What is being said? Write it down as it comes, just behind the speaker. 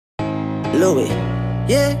Louis,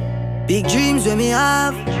 yeah. Big dreams when me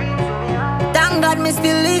have. Thank God me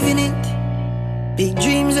still living it. Big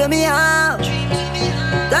dreams when me have.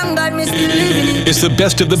 Thank God me still living it. It's the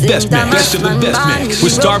best of the best mix. Best of the best mix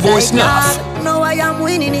with Starboy Snuff. Now I am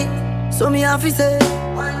winning it. So me have to say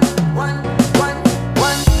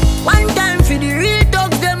one time for the real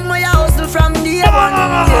dogs, them way I hustle from day one,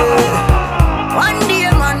 yeah. One day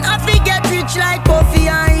man, I fi get rich like Puffy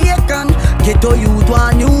and Akon. Get to youth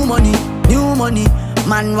want new money, new money.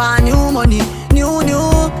 Man want new money, new.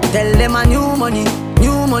 Tell them a new money,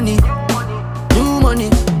 new money, new money,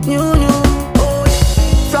 new. Oh,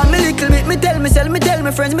 yeah. From me little bit, me tell myself, me tell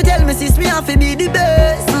my friends, me tell me sis, me have to be the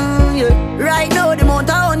best. Yeah. Right now the amount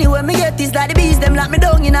of honey when me get is like the bees, them lock me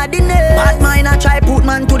down in a the nest. Bad mind I try put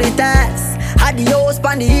man to the test. Had the house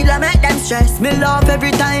pan the hill and make them stress. Me love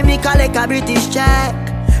every time me collect a British check.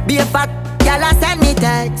 Be a fat gal I send me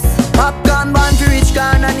text. Popcorn born for rich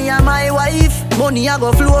can and and my wife. Money I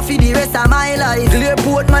go flow for the rest of my life.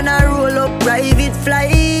 Clearport man I roll up private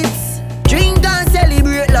flights. Drink and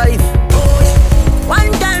celebrate life. Oh, yeah.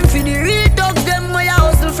 One time for the real dogs, them way I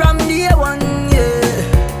hustle from day one,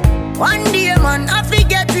 yeah. One day man I fi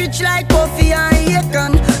get rich like Puffy and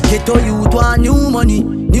Akon. Get to youth want new money,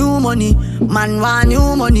 new money. Man want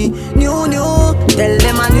new money, new. Tell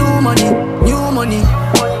them a new money, new money,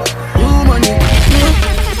 new money, new.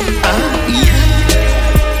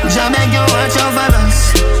 Jah beg you watch over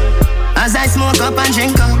us as I smoke up and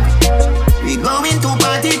drink up. We going to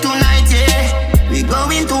party tonight, yeah. We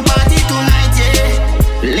going to party tonight,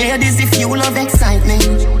 yeah. Ladies, if you love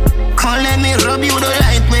excitement, come let me rub you the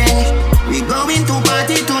right way. We going to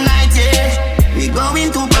party tonight, yeah. We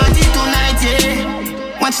going to party tonight,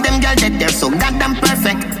 yeah. Watch them girls get there so goddamn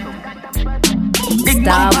perfect. Big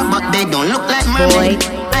bumper, but they don't look like mermaid.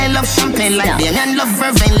 I love champagne like Ben and love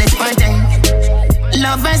vervain, let's party.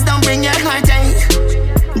 Lovers don't bring your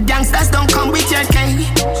heartache. Gangsters don't come with your cake.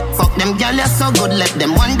 Fuck them girls, you're so good, let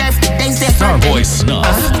them wonder if they say Starboy Snuff,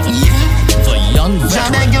 yeah. the young Jah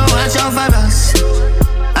beg you watch over us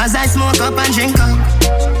as I smoke up and drink up.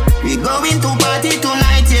 We going to party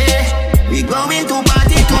tonight, yeah. We going to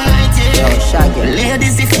party tonight, yeah.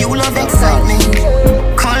 Ladies, if you love excitement,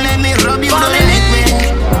 come let me rub you the right way.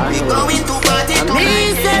 We going to party tonight,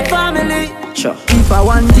 Me say yeah. family. Sure. If I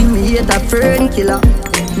want thing, me hate a fern killer.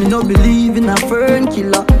 Me no believe in a fern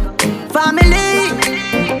killer. Family,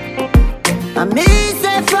 and me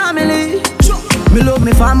say family. Me love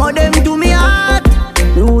me family, them to me heart.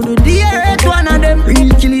 Me would do the hurt one of them. Real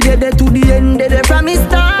kill it dead to the end, dead from me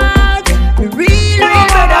start. Me real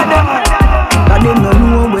better them. Cause them no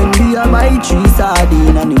know when we a buy 3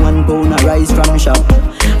 sardines and the 1 pound a rice from shop.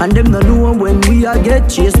 And them no know when we a get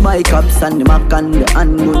chased by cops and the mac and the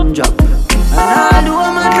handgun job. And all the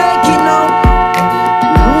woman making up,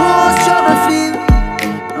 know how struggle feel.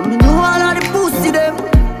 And me know all of the pussy them.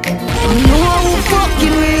 And me know who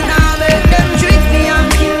fucking me. Now make them trick me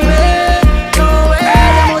and kill me. No way,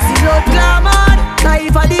 they must see blood glamour.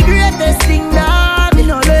 Life are the greatest thing that me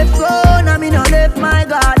no left go, now me no left my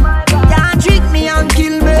God. Can't trick me and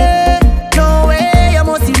kill me. No way, you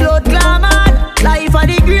must see blood glamour. Life are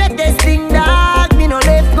the greatest thing that me no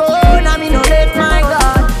left go, now me no left my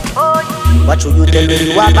God. What should you tell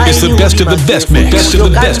me you are buying? It's the best of the best mix. Best of the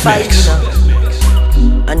best mix.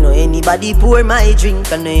 I know anybody pour my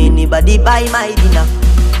drink, I know anybody buy my dinner.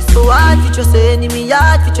 So hard for just an enemy,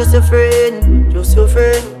 hard for just a friend. Just your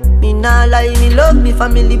friend. Me nah lie, me love me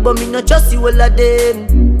family, but me not trust you all of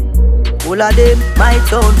them. All of them might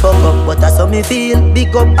sound fuck up, but that's how me feel.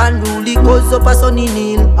 Big up and rule, cause up a sunny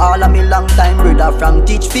kneel. All of me long time brother from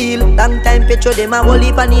Teachfield. Long time picture them a whole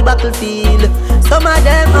heap on the battlefield. Some of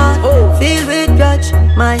them are filled with grudge.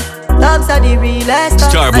 My dogs are the realest.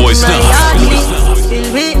 Starboy Snuff. My heart is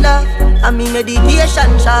filled with love. And me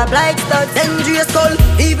meditation sharp like studs. Dangerous skull,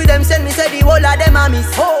 even them send me say the whole of them a miss.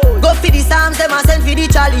 Go for the Psalms, them a send for the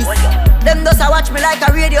chalice. Them does a watch me like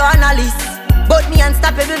a radio analyst. But me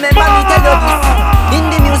unstoppable, remember me tell you this. In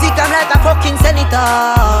the music I'm like a fucking senator.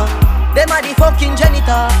 Them are the fucking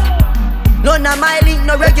janitor. None of my link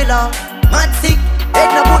no regular. Mad sick,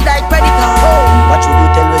 head no good like predator. What should you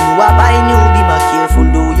tell when you are buying new? Be more careful,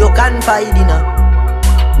 do you can find dinner.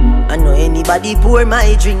 I know anybody pour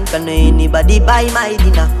my drink, I know anybody buy my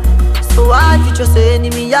dinner. So hard for just an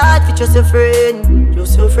enemy, hard for just a friend.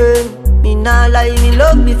 Just your friend. Me nah lie, me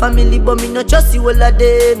love me family, but me not trust you all of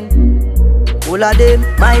them. All of them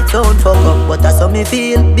might sound fuck up, but that's how me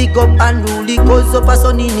feel. Big up and rule, cause up a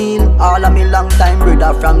sunny kneel. All of me long time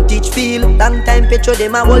brother from Teachfield. Long time picture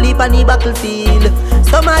them a whole heap on the battlefield.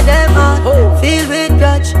 Some of them are filled with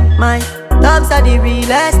grudge. My dogs are the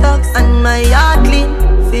realest dogs. And my heart clean,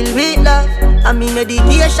 filled with love. me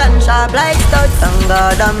meditation sharp like studs. Thank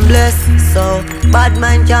God I'm blessed, so bad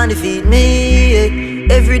man can't defeat me.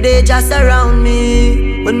 Every day just around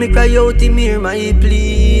me. When me cry out, him hear my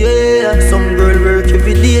plea. Some girl work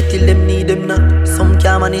every day till them need them not. Some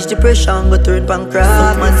can't manage depression but turn pancreas.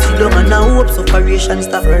 Some man sit down and now hope sufferation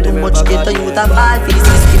stop. Too much get a youth of all for the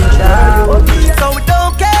system charge. So we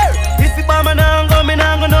don't care if you bomb and I'm going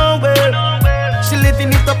nowhere. She living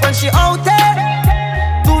it up and she out there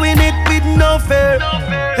doing it with no fear.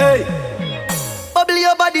 Hey, bubble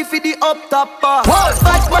your body for the up top bar.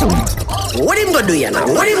 What him gonna do you now?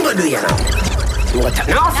 What him gonna do you now?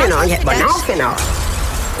 Now you know, yeah, but now you know.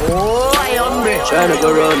 Oh, I am rich. Tryna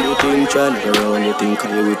go round you think, tryna go round you think,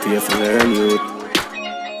 cause you will pay for learn you.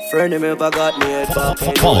 Friend of me ever got me head back.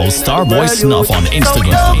 Follow Starboy Snuff on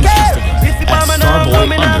Instagram at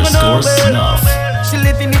Starboy_Snuff. She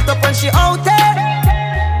living it up and she out there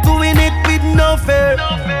doing it with no fear.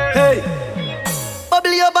 Hey,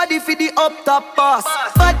 bubble your body for the up top boss.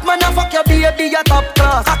 Bad man a fuck your baby a top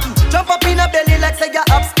class. Jump up in a belly like say you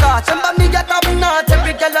upscotch. Remember me get up not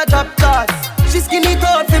every girl a drop class. She skinny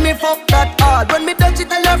tall for me fuck that hard. When me touch it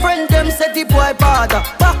tell her friend them say the boy bad.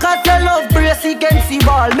 Back at your love brace against the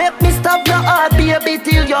wall. Make me stop your heart baby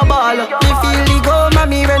till your ball. Me feel the go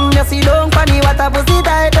mommy when you see down funny. What a pussy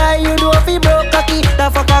tight you do fi broke cocky. The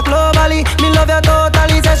fuck a globally. Me love you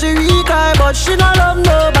totally. Say she weak cry but she not love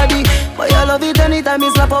nobody. But you love it anytime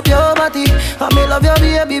me slap up your body. And me love your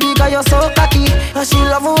baby because you're so cocky. And she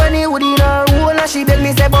love when you would in her hole. And she beg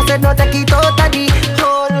me say boss said no take it out of the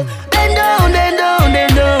hole. Then down, then down, then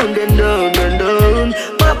down, then down, then down.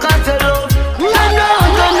 Back at your love. Turn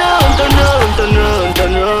round, turn round, turn round, turn round,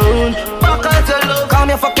 turn round. Back at your love. Calm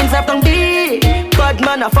your fucking self down deep. Bad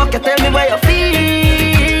man, I fuck you, tell me where you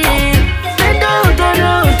feel. Then down, turn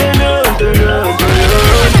round, turn round, turn round, turn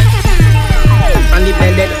round. On the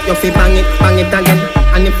bed, you feel bang it again.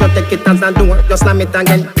 And if you take it as a door, you slam it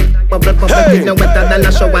again. Bubble, bubble, till you wetter than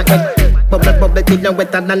a shower head. Bubble, bubble, till you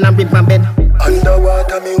wetter than a river bed.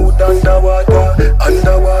 Underwater, me wood underwater.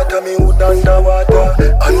 Underwater, me wood underwater.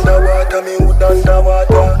 Underwater, me wood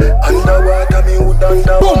underwater. Underwater, me wood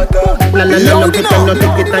underwater. La la la, no pretend no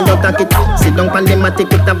take it and you take it. Sit down pan the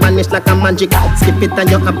matic, it a vanish like a magic. Skip it and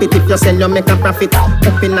you happy if you sell you make a profit.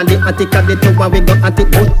 Up in the attic of the tower we go at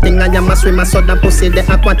it. Good thing I am a swimmer so that pussy the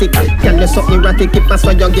aquatic. Can you so erratic if I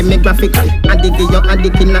saw you give me graphic. Addict you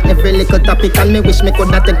addict in every little topic. And me wish me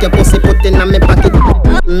coulda take your pussy put in a me pocket.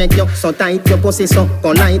 Make you so tight. Your pussy so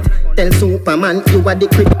polite. Tell Superman you are the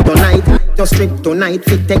kryptonite. Just strip tonight,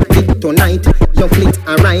 fit take it tonight. Your fleet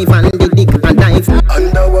arrive and the dick and dive.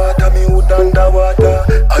 Underwater, me wood underwater.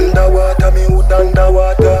 Underwater, me wood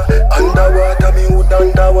underwater. Underwater, me wood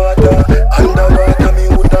underwater. Underwater,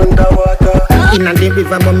 me wood underwater. In the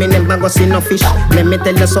river, but me never go see no fish. Let me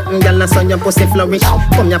tell you something, girl, so your pussy flourish.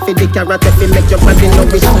 Come here for the carrot if you make your body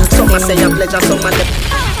nourish. Some say a pleasure, some of them.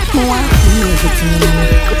 Everything in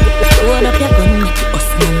me. Hold up your gun, make it us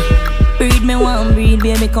money. Breed me one breed,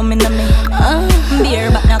 baby, come in me. Beer,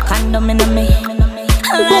 but no condom in me.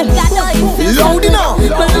 Like God, oh, you feel so good.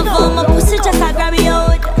 My love for my pussy, just I grab it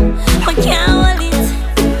out. I can't hold it,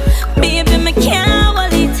 baby, me can't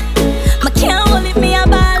hold it. I can't hold it, me a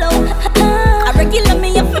ball out. I regular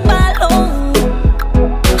me up a ball out.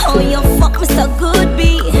 Oh, you fuck me so good, B.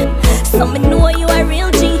 So me know you a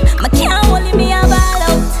real G. I can't hold it, me a ball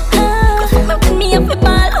out. Me up a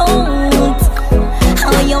ball out.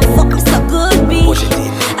 Oh, you fuck me so good, B.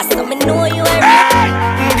 I saw me know you are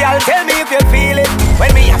real. Girl, tell me if you feel it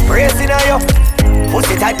when me a praising on you.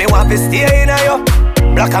 Pussy tight, me want to stay in on you.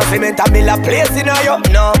 Black and cement and me la place in on you.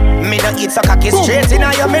 No, me no eat so cocky straight in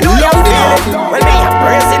on you. Me know you feel it when me a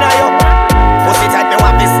praising on you. Pussy tight, me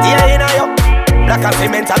want to stay in on you. Black and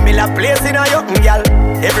cement and me la place in on you. Girl,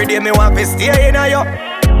 every day me want to stay in on you.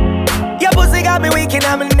 Your pussy got me weak in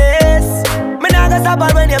my knees. Me nah go stop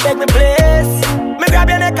when you beg me please. Me grab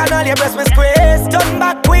your neck and all your breast me squeeze. Turn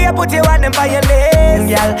back way you put your hand in by your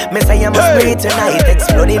knees. Girl, me say you must breathe tonight.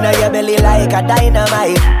 Exploding on your belly like a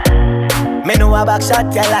dynamite. Me know a back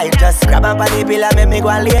shot your life. Just grab on the pillar, make me go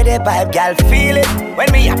and lay the pipe. Girl, feel it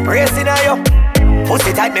when me a praising on you.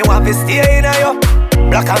 Pussy tight, me want to stay in on you.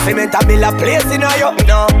 Black and cement and me la place in on you.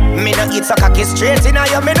 No, me no eat so cocky straight in on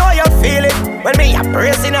you. Me know you feel it when me a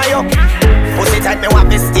praising on you. Pussy tight, me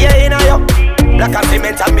want to stay in on you. Black and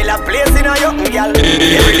cement and me la place in on you, girl.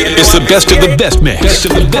 It's the best of the best mix. Best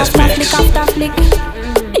of the best mix. Flick after flick.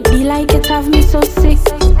 It be like it have me so sick.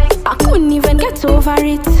 I couldn't even get over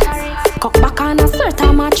it. Cock back on a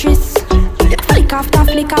certain mattress. Flick after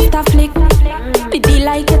flick after flick. It be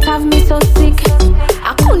like it have me so sick.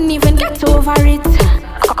 I couldn't even get over it.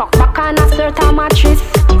 Cock back on a certain mattress.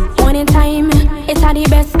 One in time.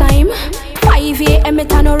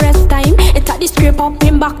 Scrape up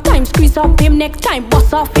him back time, squeeze up him neck time,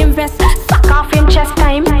 bust off him vest, sack off him chest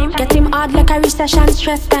time. Get him hard like a recession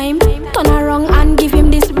stress time. Turn around and give him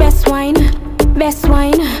this best wine. Best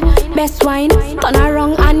wine, best wine. Turn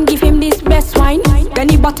around and give him this best wine. Then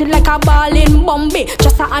he bought it like a ball in Bombay.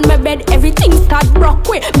 Just on my bed, everything start broke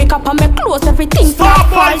way. Make up on my clothes, everything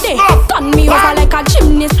start all day. Turn me over like a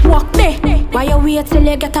gymnast walk day. Why you wait till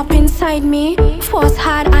you get up inside me? Force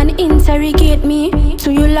hard and interrogate me.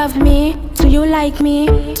 Do you love me? Do you like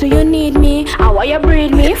me? Do you need me? How why you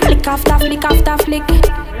breed me? Flick after flick after flick.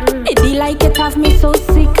 Did he like it have me so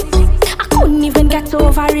sick? I couldn't even get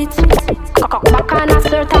over it. Cock back on a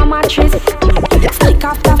certain mattress. Flick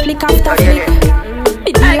after flick after flick.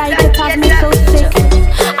 Did he like it have me so sick?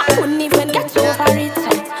 I couldn't even get over it.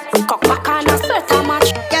 Cock back on a certain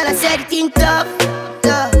mattress. Girl, I said it in tough,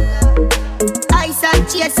 tough. Ice and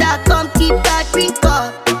chaser, come keep that drink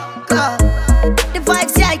up. The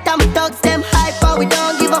vibes right and thugs them hype, but we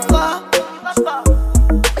don't give a fuck.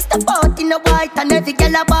 We step out in the white and every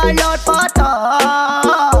girl a ball out for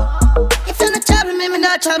talk. If you're not trouble me, me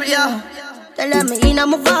not trouble you. Tell them me in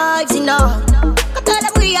my vibes, you know. I tell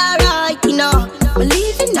them we alright, you know. We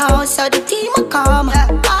leaving now, so the team will come.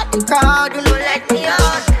 Part the crowd, you know, let me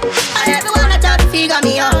out. And everyone a try to figure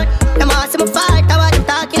me out. Them all see me fight, that's what I'm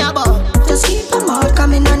talking about. Just keep them out,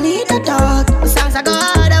 coming, I need a dog. The songs I go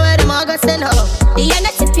harder where them all go send up. The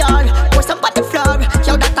energy pure, pour some on the floor.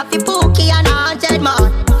 Yo, that coffee bookie and 100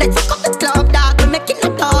 more. Let's fuck up the club, dog, we making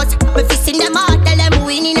the toast. We fixing them out, tell them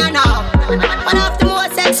we winning and all. One of the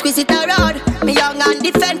most exquisite around. Me young and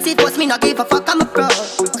defensive, was me not give a fuck, I'm a pro.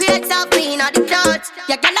 Create some clean out the clothes.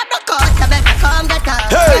 Yeah, girl, I broke out, I better come get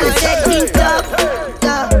out. Girl, I said things up,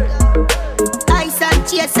 ice and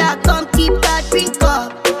chaser, come keep that drink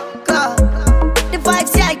up. The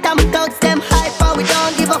vibes right and thugs them hype, but we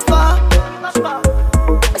don't give a fuck.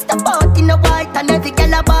 We step out in the white and every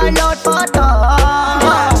girl a ball out for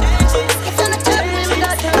talk. If you're not telling me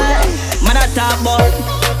that, man, I talk about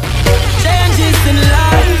changes in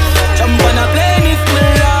life. Jump on a plane if me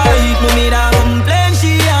like. No me not complain,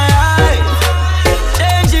 she alright.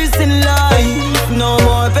 Changes in life, no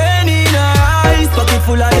more pain in her eyes. Pocket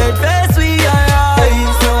full of dead face, we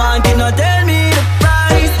arise. No one can not tell me the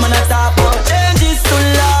price. Man, I talk about changes to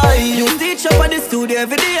life. You teach up at the studio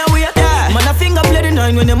every day and wait. Man, I finger play the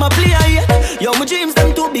 9 when them a play here. Yo, my dreams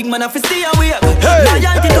them too big, man, I fi stay away.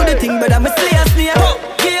 Loyalty to the thing, but I'm a slayer snake.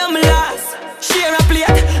 Game last, share a plate.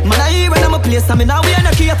 Man, I hear when I'm a place, I mean, now we ain't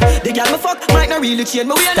no cape. The girl me fuck might not really change,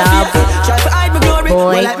 but we ain't no fear. Try to hide my glory,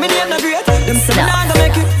 but like me name no great. Them say me nah go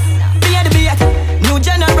make it, be the beat. New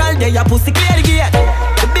general, they a pussy clear the gate.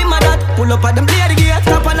 The be my dad, pull up at them clear the gate.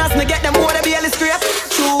 Top on us, me get them more, they be straight.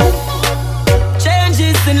 True,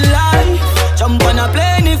 changes in life. Jump on a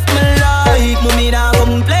plane if me like. Mommy nah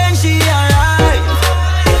complain, she alright.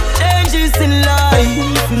 Changes in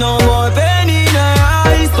life, no more pain in her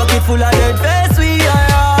eyes. Pocket full of dead face, we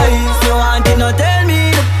arise. No one can not tell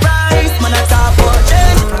me the price. Man, I talk for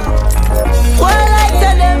change. Why like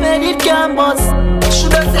tell them and it can't bust?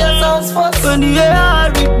 Shoulda say sounds first. When the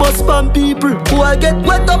air it bust from people who I get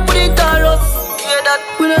wet up with the carrots. Hear that?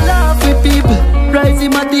 We don't laugh with people. Rise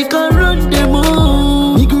him and they can run them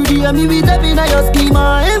all. And me with them in your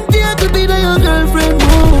schema. Empty could be your girlfriend.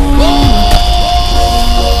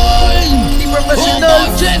 The professional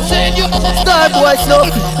Star boy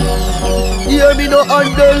stuff. Hear me no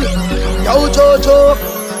handle. Yo Jojo.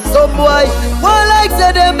 Some boy one like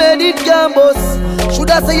say them made it can bust.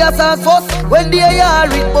 Shoulda say your songs first. When they hear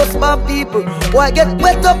it bust man people. Why get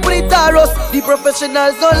wet up with the taros? The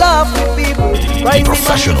professionals don't laugh with people. Right,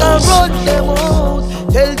 professionals run them out.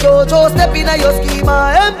 Tell Jojo step in your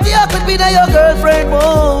schema. Empty up and be your girlfriend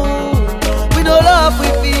mode. We don't laugh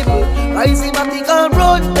with people. Rising and think and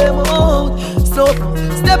run them out. So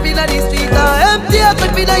step in the street and empty up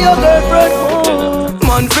and be your girlfriend mode.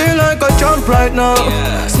 Man feel like a champ right now.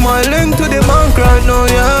 Smiling to the bank right now,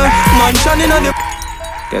 yeah. Man shining on the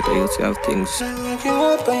get a youth have things. You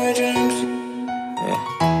up on your dreams.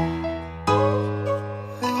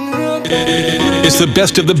 It's the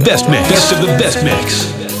best of the best mix. Best of the best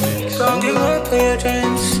mix.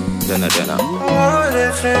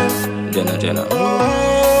 Jenna.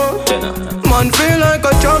 Man feel like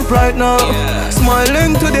a champ right now.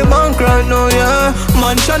 Smiling to the bank right now, yeah.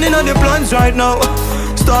 Man shining on the plans right now.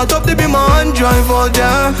 Start up to be my hand drive out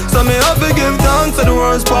there. So me have to give thanks to the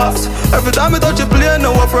worst pass. Every time I touch a plane,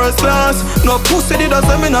 now a first class. No pussy did I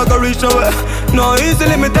say me not go reach nowhere. No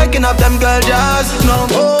easily me taking up them girl jazz. No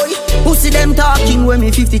boy, pussy them talking when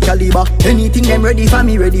me 50 caliber. Anything them ready for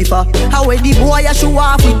me ready for. How the boy I show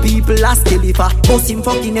off with people. people ask him if I bust him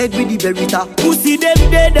fucking head with the berita. Pussy them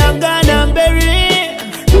dead and gone and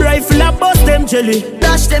buried. Rifle a bust them jelly.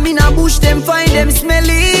 Dash them in a bush, them find them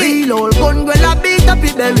smelly. Real old gun girl a beat up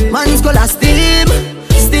it berry. Man's call a steam,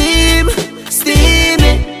 steam, steam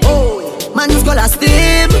it. Oh, man's call a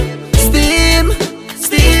steam, steam,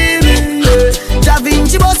 steam it. Da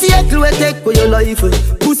Vinci bossy a clue take for your life.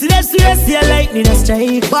 Pussy them serious, see a lightning a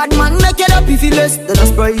strike. Bad man make it up if you less than a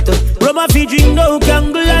Sprite. Rubber fi drink no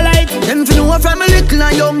candle a light. Them fi know from a little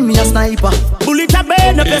and young me a sniper. Bullet a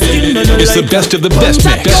burn up your skin, no It's the best of the best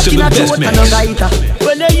mix. Best of the best mix.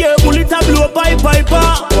 When they hear bullet a blow piper.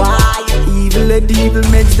 Why? Evil and evil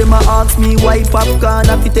makes them a ask me why popcorn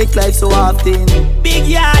have to take life so often. Big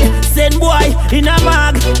yard, send boy in a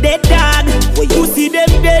mag, dead dog. You see them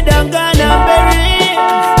dead and gone and buried.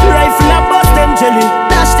 Rifle a bust them jelly.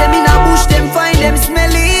 Dash them in a bush, them find them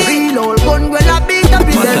smelly. Real old gun girl a beat up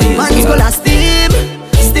in belly. Man's call a steam,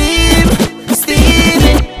 steam, steam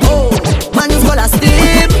it. Oh, man's call a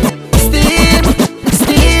steam, steam,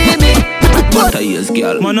 steam it. What a years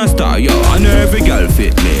girl, man a star yo, and every girl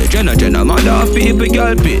fit me. Jenna, mother of people,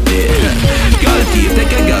 girl fit me. Girl thief,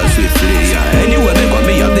 take a girl swiftly. Anyway, they got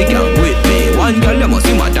me up, they gang with me. One girl, they must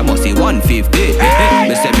see mad, they must see 150.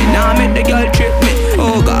 Me say me nah make the girl trip me.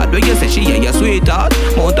 Oh God, when you say she your sweetheart,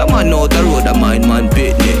 mount a man out the road, a mind man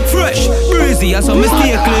pitney. Fresh, breezy, and so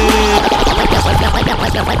mistakenly.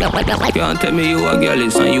 Can't tell me you a girl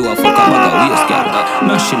is and you a fuck a bag of waist, girl.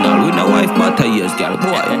 National, we no wife but a years, girl.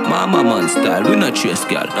 Boy, mama man style, we no trace,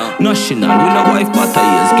 girl. National, we no wife but a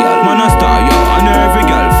years, girl. Man a star, yo, and every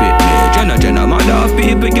girl fit me. Jenna, mother of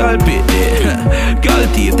people, girl fit me. Girl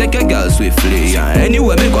thief, take a girl swiftly.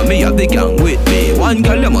 Anyway, me got me up the gang with me. One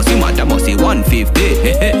girl, they must see mad, they must see 150.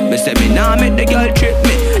 Me say me nah make the girl trip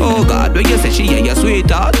me. Oh God, when you say she your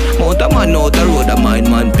sweetheart, mount a man out the road, a mind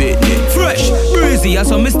man pitney. Fresh, breezy, and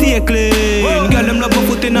so mistake clean. Girl, them love my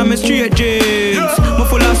foot in my straight jeans. Me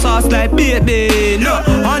full of sauce like baby. No,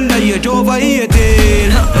 underage over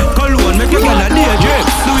 18. Cologne make your girl a daydream.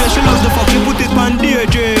 The way she loves the fuck, she put it on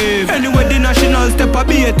daydream. Anyway, the national step a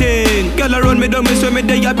beating. Girl around me down, me swear me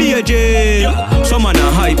they a beijing. Some man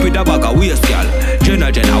a hype with a bag of waist, girl.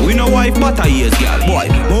 Jenna, we no wife but a years, girl. Boy,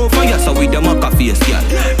 move for yourself with them a face,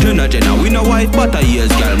 girl. Jenna, we no wife but a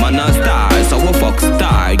years, girl. Man a star, so we fuck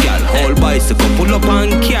star, girl. Whole bicycle pull up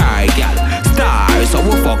and car, girl. Star, so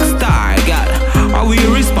we fuck star, girl. Are we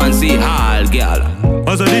responsive, all, girl?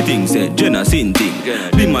 As the thing said, Jenna sin thing.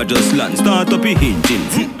 Lima just land, start up a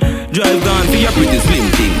engine. Drive down for your pretty slim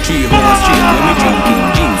thing. 3 hours straight when me drinking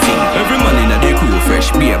ginseng. Every man in the crew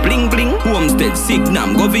fresh beer bling bling. Homestead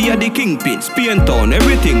Signam go via the kingpin. Spain town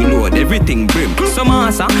everything load, everything brim. Some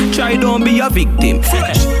answer, try don't be a victim.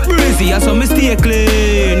 Fresh, breezy and some mistake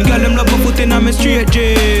clean. Girl them love my foot in my straight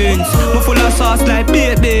jeans. Me full of sauce like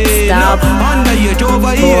baby. Stop. Underage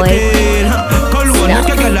over 18. Cologne make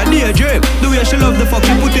a girl a daydream. The way she love the fuck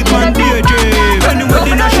she put it on daydream. Anyway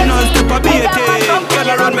the national step a beating. Girl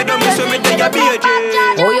around me don't miss me they a beating.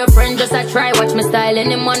 Oh your friend just a try watch me style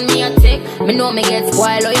and him on me a tick. Me know me get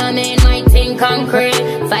spoiled. Oh you mean my thing concrete.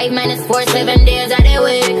 5 minutes 4 7 days of the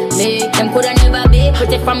week. Me them coulda never be.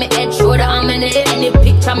 Put it from me head shoulder and me neck. Any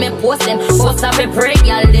picture me post them post up a pray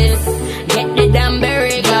y'all this. Get the damn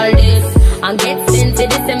berry y'all this. And get sent to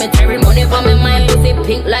the cemetery. Money for me mind pussy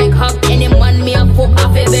pink like hop. Any man me a fuck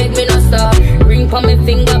off a beg me no stop. Ring for me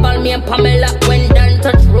finger ball me and Pamela. When done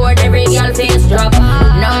touch road every girl face drop.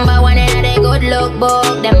 Number 1 in a good look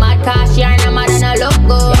book. Them mad cash yarn and mad and a look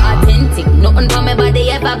good. Authentic, nothing for me body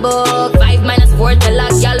ever book. 5 minus 4 till a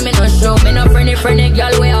girl me no show. Me no friendly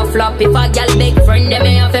girl way a flop. If a girl big friend them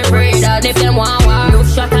me have to pray that. If them want war, no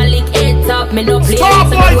shot a lick head top. Me no play so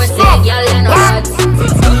me do say girl you know that.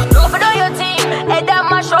 No for do your thing, head that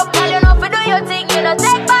mash up. Girl you know for do your thing, you know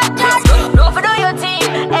take back charge. No for do your thing,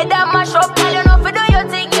 head that mash up. Girl you know for do your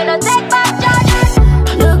thing, you know take back charge.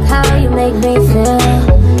 Look how you make me feel.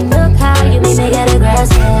 Look how you make me get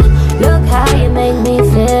aggressive. Look how you make me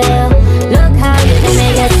feel. Look how you make me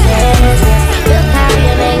get serious. Look how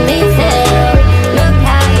you make me feel. Look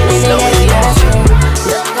how you make me get aggressive.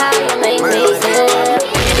 Look how you make me feel.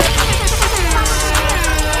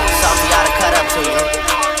 Something gotta cut up to you.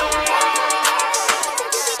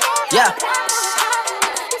 Yeah.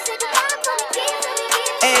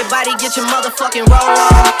 Everybody get your motherfucking roll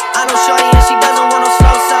on. I know shorty and she doesn't want no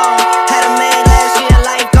slow song. Had a man last year,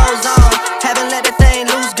 life goes on. Haven't let that thing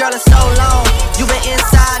loose, girl, in so long. You been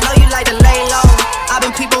inside, know you like to lay low. I've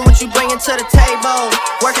been peeping what you bringing to the table.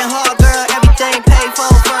 Working hard, girl, everything paid for.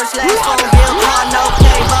 First, last phone bill, car, no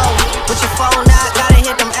cable. With your phone out, gotta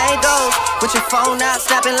hit them angles. With your phone out,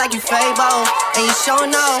 snapping like you fade. favor. And you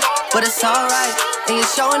showing off, but it's alright. And you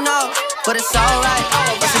showing off, but it's alright.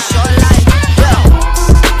 It's a short life, yeah.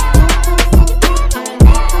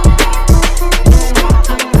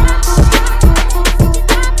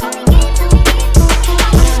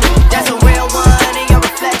 That's a real one in your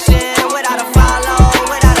reflection. Without a follow,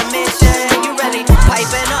 without a mission. You really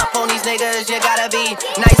piping up on these niggas. You gotta be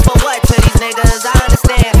nice for what to these niggas? I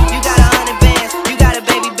understand. You got 100 bands, you got a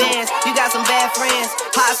baby bands, you got some bad friends.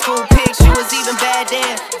 High school pics, you was even bad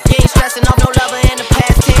then. You ain't stressing off no lover in the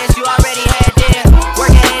past tense. You already had them.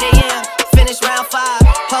 Work at 8 a.m., finish round 5.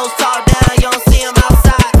 Post talk down, you don't see them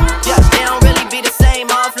outside. Yeah, they don't really be the same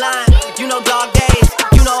offline. You know dog days,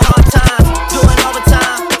 you know hard times. Doing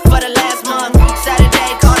overtime for the last month.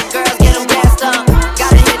 Saturday, call the girls, get them gassed up.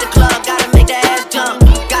 Gotta hit the club, gotta make the ass jump.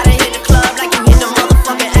 Gotta hit the club like you hit the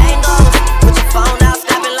motherfucking angles. Put your phone out,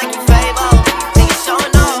 snap it like you favor. And you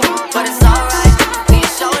showing off, but it's alright. And you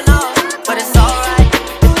showing off, but it's alright.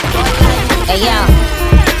 Hey yo,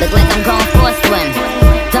 look like I'm going for a swim.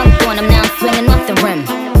 Dunked on him, now I'm swinging off the rim.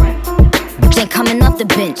 Bitch ain't coming off the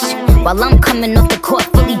bench, while I'm coming off the court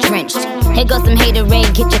fully drenched. Here goes some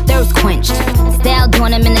haterade, get your thirst quenched. Style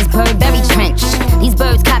doing him in this Burberry trench. These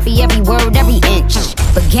birds copy every word, every inch.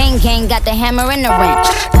 But gang got the hammer and the wrench.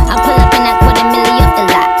 I pull up in that $250,000 off the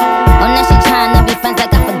lot. Oh, now she tryna be friends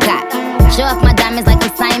like I forgot. Show off my diamonds like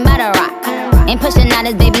I'm signed by the rock. Ain't pushing out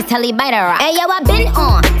his baby's telly by the rock. Hey yo, I been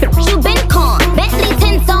on, you been con. Bentley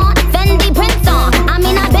tints on, Fendi prints on. I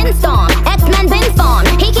mean I been storm, X-Men been formed.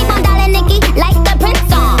 He keep on dialing Nicki like the Prince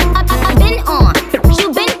song. I been on,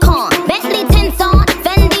 you been con. Bentley tints on,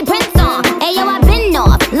 Fendi prints on. Hey yo, I been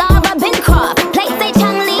off, Laura been Croft. Play say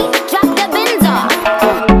Chun-Li, drop the bins off.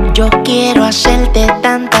 Yo quiero hacerte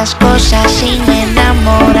tantas cosas sin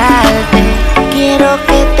enamorarte. Quiero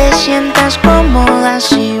que te sientas cómoda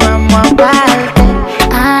si vamos aparte.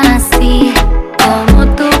 Así como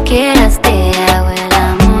tú quieras te hago el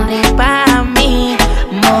amor. Y pa' mí,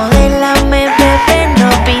 modélame, bebé,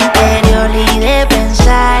 ropa interior y de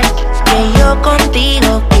pensar que yo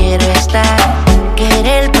contigo quiero estar.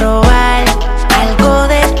 Querer probar algo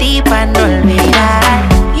de ti pa' no olvidar.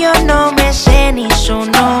 Yo no me sé ni su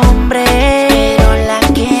nombre, pero la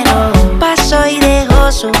quiero. Paso y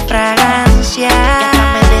dejo su fragancia. Ya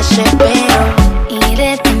me desespero. Y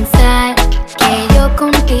de pensar que yo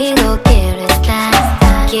contigo quiero estar.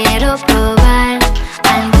 Quiero probar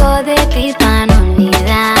algo de ti para no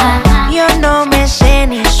olvidar. Yo no me sé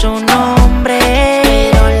ni su nombre,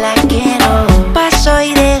 pero la quiero. Paso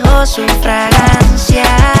y dejo su fragancia.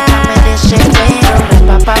 Ya me desespero.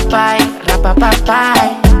 Rapapapay, rapapapay.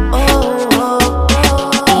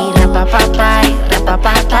 Y rapapapay,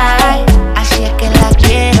 rapapapay. Así es que la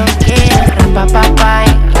quiero. Rapapapay,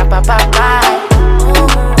 rapapapay.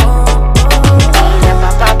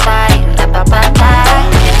 Rapapapay, rapapapay.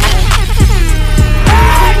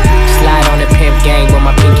 Slide on the pimp gang with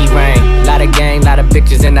my pinky ring. Lot of gang, lot of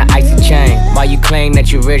bitches in the icy chain. While you claim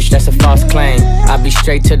that you rich, that's a false claim. I be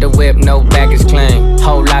straight to the whip, no baggage claim.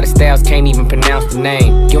 Whole lot of styles, can't even pronounce the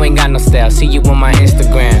name. You ain't got no style, see you on my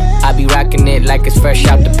Instagram. I be rocking it like it's fresh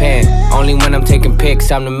out the pan. Only when I'm taking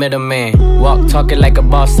pics, I'm the middleman. Walk talking like a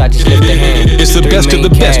boss, I just lift a hand. It's the best of the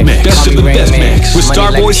best mix. Best of the best mix with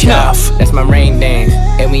Starboy Snuff. That's my rain dance.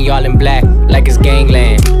 And we all in black, like it's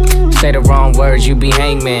gangland. Say the wrong words, you be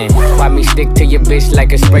hangman. Why me stick to your bitch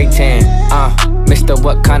like a spray tan? Mister,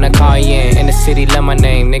 what kind of car you in? In the city, love my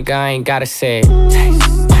name, nigga, I ain't gotta say it. Taste,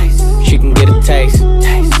 taste. She can get a taste.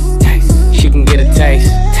 Taste, taste. She can get a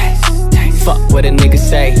taste. Taste, taste. Fuck what a nigga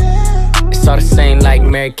say. It's all the same like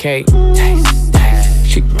Mary Kate. Taste, taste.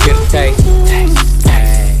 She can get a taste. Taste,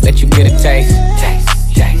 taste. Let you get a taste.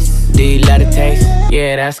 Taste, taste. Do you love the taste?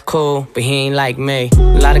 Yeah, that's cool, but he ain't like me.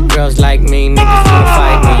 A lot of girls like me, niggas wanna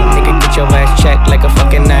fight me. Nigga, get your ass checked like a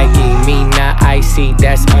fucking Nike. Me not icy,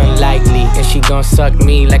 that's unlikely. And she gon' suck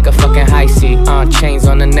me like a fucking high C. Chains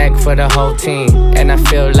on the neck for the whole team. And I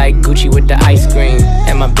feel like Gucci with the ice cream.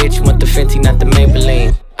 And my bitch want the Fenty, not the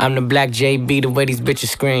Maybelline. I'm the black JB, the way these bitches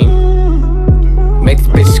scream. Make this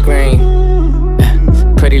bitch scream.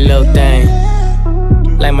 Pretty little thing,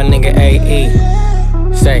 like my nigga AE.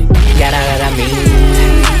 Say, got out that I mean.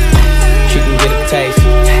 She can get a taste.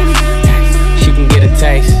 She can get a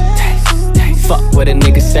taste. Fuck what a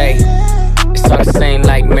nigga say. It's all the same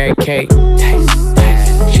like Mary Kate.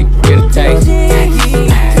 She can get a taste.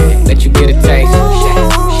 Let you get a taste.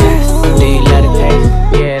 Leave, let it taste.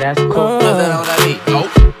 Yeah, that's cool.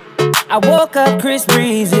 I woke up Chris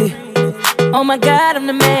Breezy. Oh my God, I'm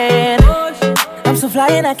the man. I'm so fly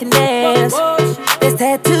and I can dance. There's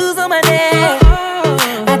tattoos on my neck.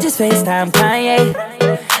 I just FaceTime Kanye.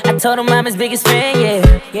 I Told him I'm his biggest fan,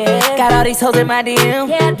 yeah. Got all these hoes in my DM.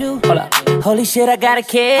 Yeah, I do. Hold up. Holy shit, I got a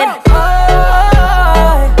kid. Oh,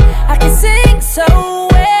 I can sing so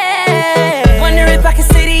well. Wonder if I can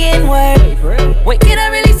say the N-word. Wait, can I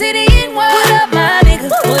really say the N-word? What up, my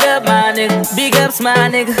nigga? What up, my nigga? Big ups, my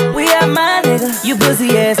nigga. We are my nigga. You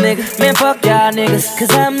pussy ass nigga. Man, fuck y'all niggas.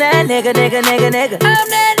 Cause I'm that nigga. I'm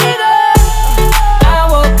that nigga. I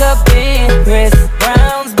woke up in Chris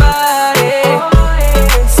Brown's body.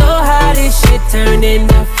 So how this shit turned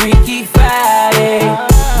into Freaky Friday.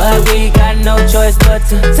 But we got no choice but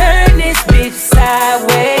to turn this bitch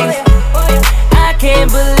sideways. I can't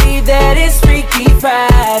believe that it's Freaky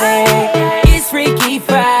Friday. It's Freaky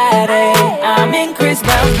Friday. I'm in Chris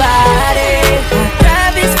Brown's body. I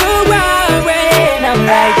drive his Ferrari and I'm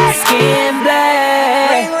like skin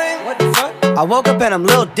black. What the fuck? I woke up and I'm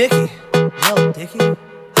Lil Dicky. Lil Dicky?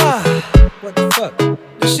 What the fuck?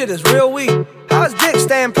 This shit is real weak. How's Dick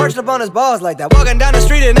staying perched up on his balls like that? Walking down the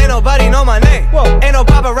street and ain't nobody know my name. Whoa. Ain't no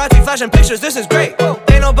paparazzi flashing pictures, this is great. Whoa.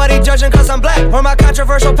 Ain't nobody judging cause I'm black or my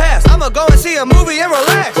controversial past. I'ma go and see a movie and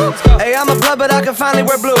relax. Hey, I'm a blood but I can finally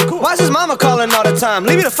wear blue. Cool. Why's his mama calling all the time?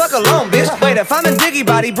 Leave me the fuck alone, bitch. Wait, if I'm in Diggy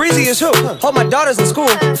body, Breezy is who? Hope my daughter's in school.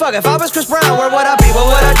 Fuck, if I was Chris Brown, where would I be? What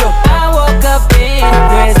would I do? I woke up in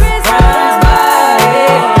Chris Brown's body.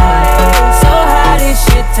 So how this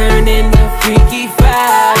shit turned into Freaky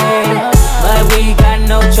Friday. But we got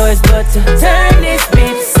no choice but to turn this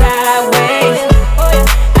bitch sideways.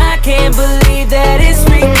 I can't believe that it's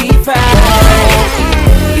Freaky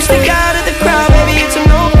Friday. You stick out of the crowd, baby, it's a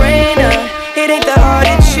no-brainer. It ain't that hard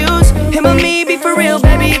to choose. Him or me, be for real,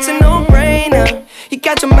 baby, it's a no-brainer. You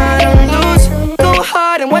got your mind on loose. Go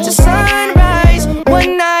hard and watch the sunrise.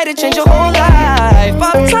 One night it change your whole life.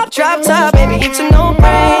 Pop top, drop top, baby, it's a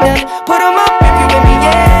no-brainer. Put 'em up if you with me,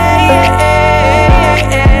 yeah.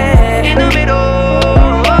 In the middle.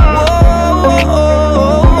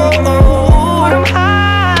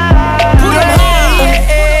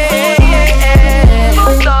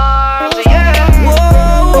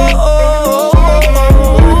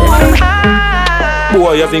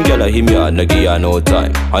 Boy, you think girl him yard, no give her no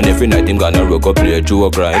time. And every night him gonna rock up, play a Joe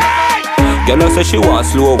grind. Girl say she want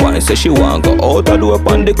slow wine, say she want go out and do up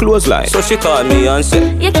on the clothesline. So she call me and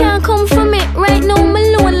say, you can't come for me, right now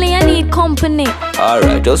me lonely, I need company.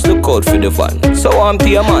 Alright, just look out for the fun. So I'm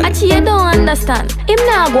your man. Actually you don't understand, him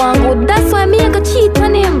not go and good, that's why me I go cheat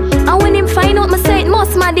on him. And when him find out me say it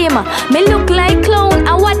must mad him. Me look like clown,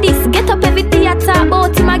 and what this, get up every day I talk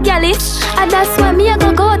about him a gallish. And that's why me I go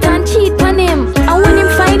out and cheat on him. And when him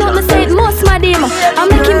find out me say it must mad him, I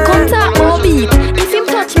make him come talk more beat. If him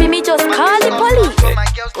touch me just call the police.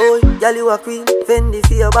 Oh, y'all you a queen, Fendi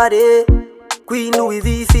for your body, Queen Louis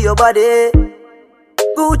V for your body,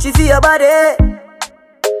 Gucci for your body.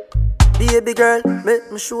 Baby girl,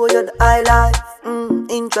 make me show you the high life.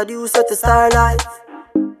 Introduce you to star life.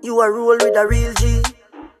 You are roll with a real G,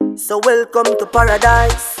 so welcome to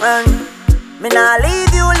paradise. And me nah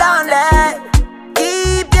leave you lonely,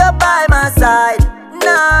 keep you by my side.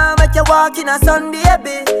 Nah, make you walk in a sun,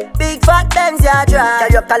 baby. Big fat Benz you drive.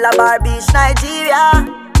 Carry your Calabar Beach, Nigeria,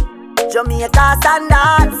 Jamaica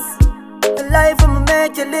sandals. The life I'ma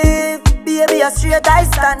make you live, baby, a straight high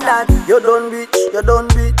standard. You done rich, girl.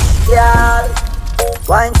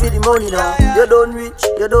 Wine for the money now. You done rich,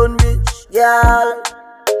 girl.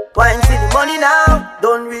 Wine for the money now.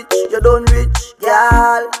 Done rich,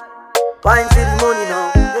 girl. Wine for the money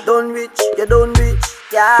now. You done rich,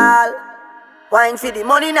 girl. Wine for the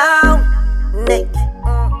money now. Nick,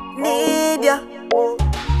 need ya,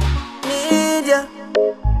 need ya,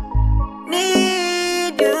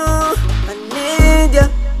 need you. I need ya,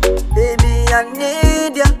 baby, I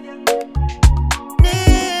need ya.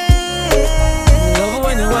 Love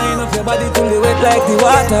when you wind up your body till you wet like the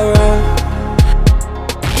water run.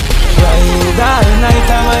 Ride all night,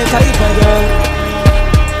 I'm my type of girl.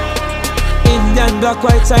 Indian, black,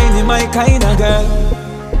 white, shiny, my kind of girl.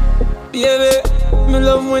 Baby, me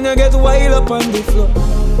love when you get wild up on the floor.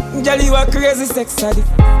 Girl, you a crazy sex addict.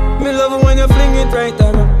 Me love when you fling it right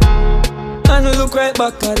around and you look right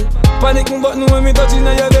back at it. Panicking button when me touching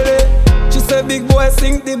on your belly. She said, big boy,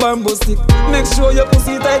 sink the bamboo stick. Make sure your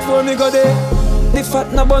pussy tight for me go there. The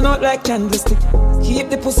fat no burn out like candlestick. Keep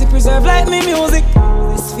the pussy preserved like me music.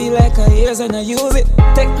 This feel like a years and I use it.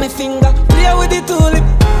 Take my finger, play with the tulip.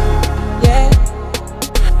 Yeah.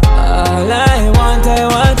 All I want a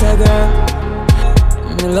girl.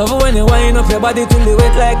 Me love when you wind up your body till you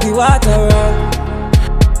wet like the water run.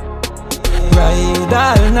 Ride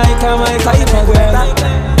all night, I'm my type of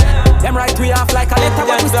girl. Them right we off like a letter,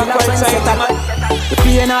 but we still a trendsetter. The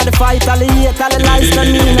pain of the fight, all the hate, all the lies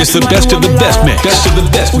don't mean It's the best of the best mix. Best of the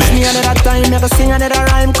best push me mix. another time, never sing another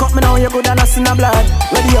rhyme. Cut me now, you good and I see no blood.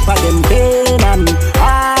 Ready up for them pain and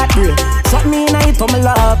heartbreak. Shot me in it for me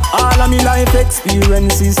love. All of me life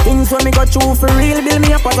experiences, things when me go through for real, build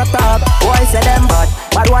me up as a top. Why say them bad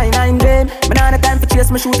why nine them? Me nah no time for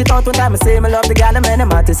chase, me shoot it out one time. I say me love the girl, them and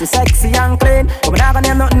them artists, so sexy and clean. But me nah gonna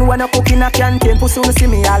name nothing when I cook in a canteen. Pussy wanna see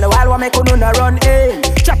me all the while, what make you no run in?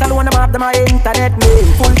 Chat all one of them have them my internet name.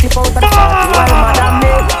 Full tip out of the party, while madam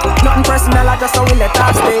name. Nothing personal, I just how we let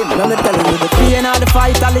us stay. Let me tell you the pain of the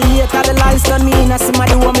fight, all the hate, all the lies don't mean I see my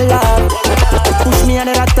do what me love. Push me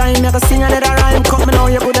another time, make a sing another rhyme. Cut me now,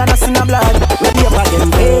 you good and I see no blood. Ready up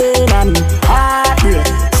again, pain and heartbreak.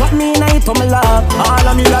 Shot me in it for me love. All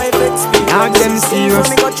of me life experience. Knock them serious.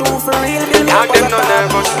 Me go through for real, build me Knock up them as a no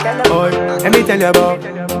nervous. Boy, let me tell you about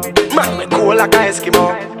man, me cool like a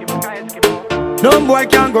Eskimo. No boy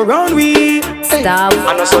can go round we. Stop.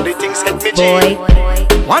 I know so the things hit me Boy.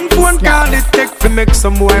 One phone call it take to make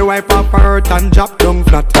some boy wipe up her hurt and drop down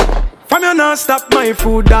flat. From you not stop my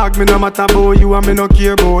food dog, me no matter about you and me no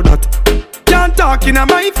care about that. Can't talk in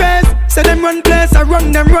my face, say them run place, I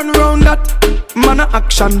run them run round that. Man a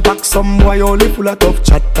action pack, some boy only full of tough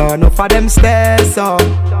chatter. Enough of them stairs up,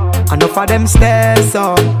 enough of them stairs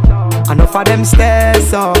up, enough of them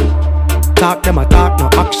stairs up. Talk them a talk, no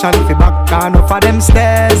action fi back. Enough of them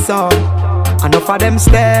stairs up, enough of them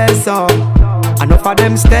stairs up, enough of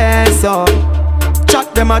them stairs up.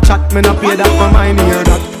 Chat them a chat, me no pay that for mine hear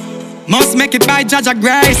that. Must make it by Jaja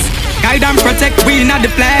Grace. Guide and protect, we not the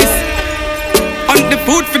place. Hunt the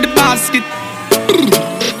food for the basket.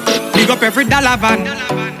 Big up every dollar van.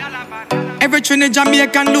 Every Trinidad,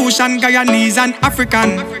 Jamaican, Lucian, Guyanese and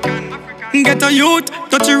African. Get a youth,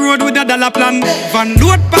 touch the road with a dollar plan. Van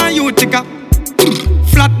load pan Utica.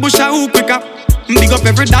 Flat bush a hoop pick up. Big up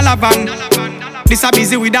every dollar van. This a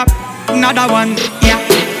busy with that, another one, yeah.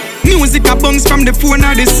 Music a bounce from the phone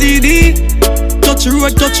or the CD. Touch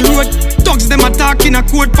road, thugs them attack in a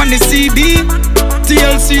code from the CD.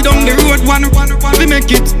 TLC down the road, one, we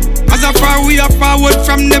make it. As a far we are forward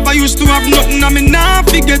from never used to have nothing, I mean nah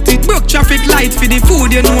forget it. Broke traffic light for the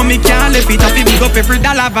food, you know me can't live it. I feel big up every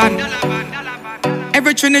dollar van.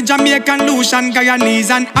 Every Trinidad, Jamaican, Lucian,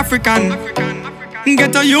 Guyanese and African.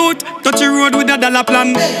 Get a youth, touch the road with a dollar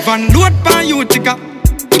plan. Van load pan Utica.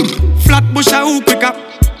 Flat bush a hoop pick up.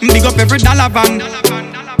 Big up every dollar van.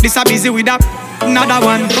 This a busy with that, another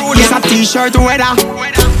one. This a t-shirt weather.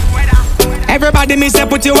 Everybody me say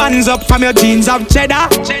put your hands up from your jeans of cheddar.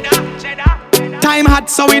 Time hot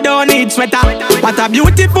so we don't need sweater. What a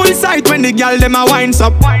beautiful sight when the girl them a winds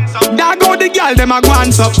up. There go the girl them a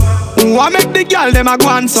guans up. What make the girl them a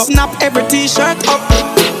guans up? Snap every t-shirt up.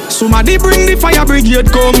 Somebody bring the fire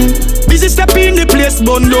brigade come. Busy step in the place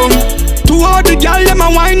bun down. To all the girl them a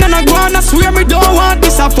wine and a go on. I swear me don't want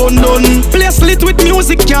this a fun done. Place lit with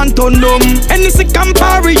music can't turn them. Hennessy,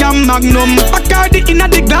 Campari and Magnum. Bacardi in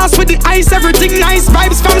the glass with the ice. Everything nice,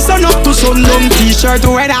 vibes from sun up to sundown. T-shirt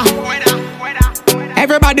weather.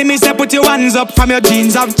 Everybody me say put your hands up from your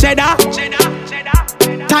jeans of cheddar.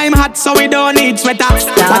 Time hot so we don't need sweater.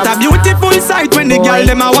 What a beautiful sight when the girl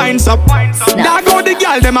them a winds up. There go the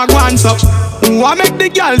girl them a guans up. What make the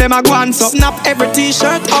girl them a guans up? Snap every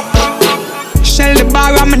t-shirt up. Shell the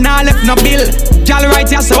bar and me nah left no bill. Girl right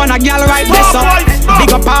here so and a girl right this up.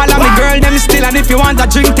 Big up all of me girl them still. And if you want a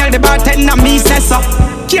drink tell the bartender me say so.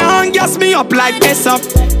 Can't gas me up like this up.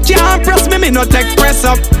 Can't press me no take press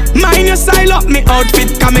up. Mind you style up me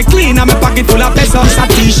outfit. Cause me clean and me pocket full of pesos. A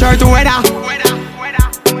t-shirt weather.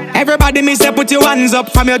 Everybody me say put your hands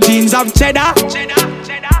up from your jeans of cheddar.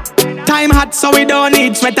 Time hot so we don't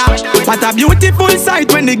need sweater. What a beautiful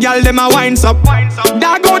sight when the girl them a winds up.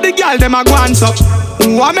 There go the girl them a guans up.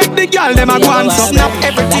 What make the girl them a guans up? Snap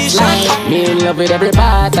every t-shirt up. Me in love with every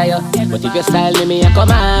part of you. But if you style me, I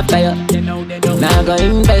come after you. Now go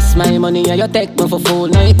invest my money and you take me for fool.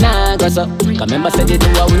 No it nah go so. Cause remember said you do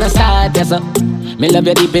I wanna start yes so. Me love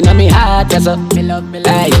you deep in my heart yes so.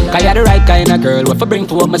 Hey, cause you're the right kind of girl. What for bring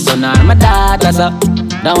to up my son or my daughter so.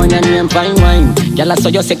 That one your name fine wine. Girl I saw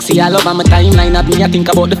you sexy all over my timeline. Have me I think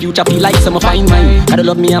about the future feel like some fine wine. I don't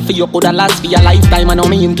love me and for you coulda last for your lifetime. I know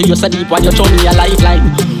me into you so deep while you show me a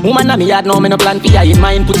lifeline. Woman na me yard now, me no plan for ya in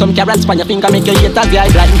mind. Put some carrots on your finger, make your haters the eye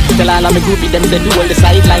blind. Tell all of me groupie them say do all the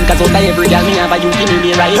sideline. Cause out of every girl me have a you give me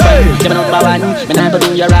the right one. Them number one, me never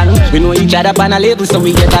do you wrong. We know each other on a level so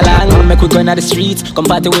we get along. Make we go inna the streets, come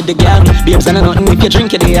party with the gang. Babes and nothing if you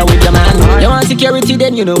drink it here with your man. You want security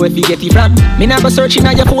then you know where you get it from. Me never searching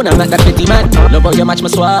on your phone, I'm not that petty man. Love how you match my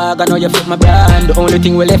swag, I know you fit my brand. The only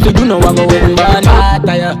thing we left to do now I go out and burn. Hot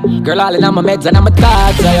ya, girl all in on my meds and I'm a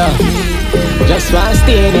thought ya. Just wanna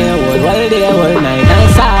stay there all day, all night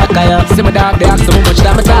and suck ya. See my dog they ask so much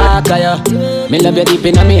that me talk ya. Me love you deep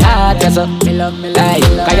inna me heart, yes sir. Me love, hey,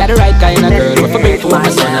 cause you're the right kind of girl. With a big for my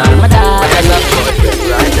son and my daughter.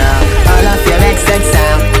 Right now, all of your exes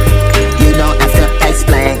sound. You don't have to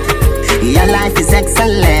explain. Your life is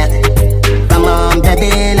excellent. Come on,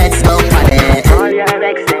 baby, let's go party. All your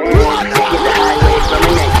exes, get the highway from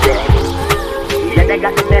the next day. Yeah, they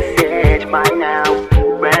got the message by now.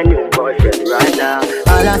 Brand new boyfriend right now.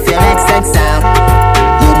 All of your exes sound.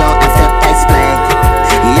 You don't have to explain.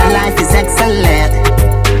 Your life is excellent.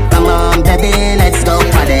 Come on, baby, let's go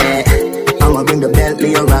party. I'ma bring the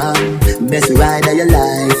Bentley around. Best ride of your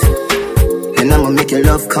life. And I'ma make your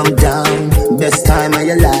love come down. Best time of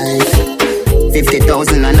your life.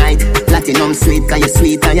 50,000 a night. Platinum sweet, cause you're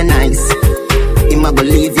sweet and you're nice. I'ma go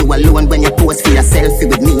leave you alone when you pose for your selfie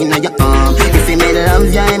with me in your arm. If you made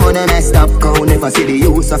love, yeah, I'm on a messed up cow. Never see the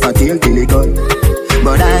use of a tail till it gone.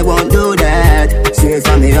 But I won't do that. Straight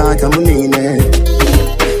from the heart, I'ma mean it.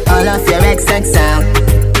 All of your exes out.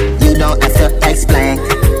 You don't have to explain.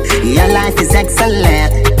 Your life is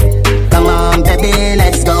excellent. Come on, baby,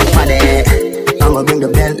 let's go party. I'ma bring the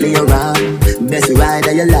Bentley around. Best ride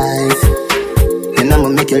of your life. And I'ma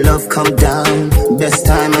make your love come down. Best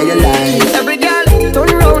time of your life. Every girl, turn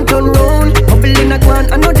round, turn round. Bubble in a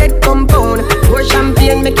can, I know that compound. Pour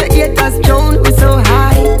champagne, make your haters drown. We so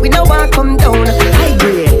high, we know I come down. High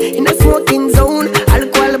grade, in a smoking zone.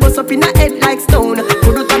 Alcohol bust up in a head like stone.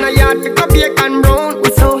 Put it on a yard, pick up bacon brown.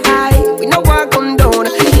 We so high, we know I come down.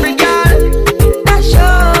 Every girl, dash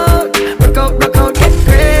out. Rock out, get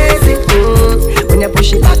crazy. When you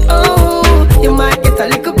push it back, oh, you might get a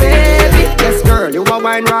little baby. Yes, girl, you are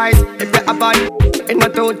wine right. If you're a body, it's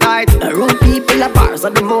not too tight. Around people are bars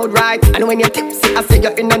on the mood right. And when you're tipsy, I see you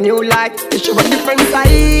in a new light. You show a different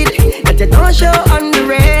side that you don't show on the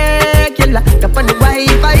regular. Up on the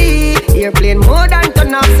Wi-Fi, airplane more than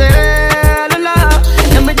turn off cellular.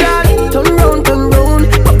 Now my girl, turn round,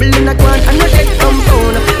 bubble in a can, I know that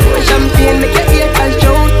compound. Pour champagne, make your haters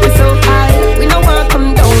drown. We so high, we know I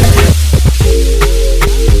come down.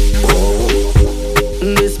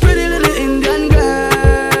 This pretty little Indian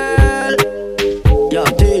girl, yo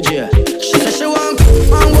DJ, she said she want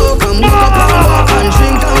and walk and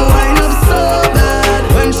drink and wine up so bad.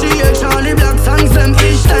 When she hear Charlie Black songs, them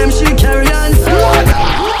each time she carry on so bad.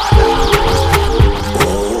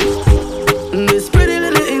 This pretty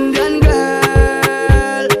little Indian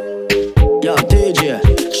girl, yo DJ,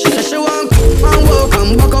 she said she want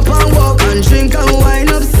and walk and drink and wine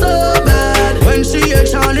up so bad. When she hear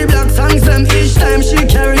Charlie Black songs, them each time she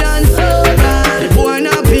carry on so bad. The boy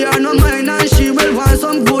not pay her no mind and she will want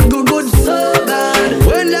some good so bad.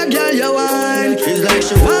 When that girl you whine, it's like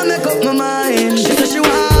she want make up my mind. She said she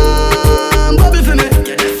want bubble for me.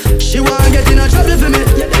 She want get in a trouble for me.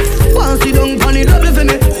 Want see down funny double for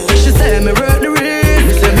me. She say me work the race.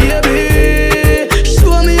 Me say baby,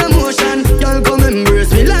 show me emotion. Y'all come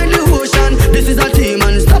embrace me like the ocean. This is a team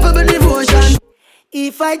unstoppable devotion.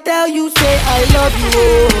 If I tell you, say I love you,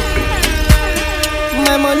 oh.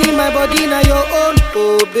 My money, my body, now your own,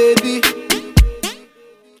 oh baby.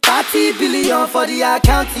 30 billion for the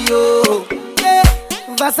account, yo. Yeah.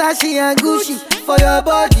 Versace and Gucci for your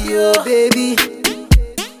body, oh baby.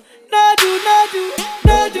 No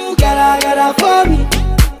do, gotta for me.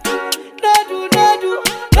 No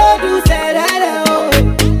do, say that, oh.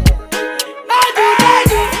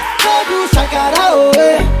 No do, shakara, oh.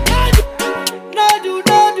 No do,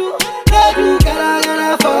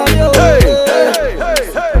 gotta for me, oh.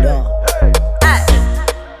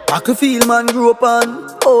 I can feel man grow up on.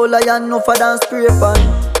 All I know for dance spray pan.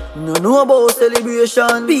 No know about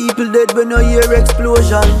celebration. People dead when you hear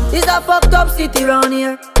explosion. It's a fucked up city round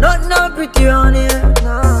here. Not pretty round here.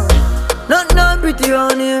 No. Not pretty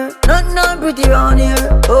round here. Not pretty round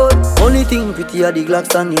here. Oh, only thing pretty are the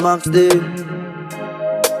Glocks and the Max there.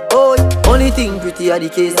 Oh, only thing pretty are the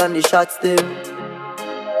case and the shots there.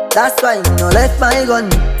 That's why me no left my gun.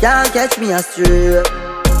 Can't catch me astray.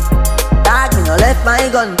 Dad, me no left my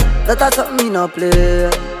gun. That's something me no play.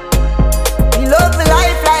 Me love my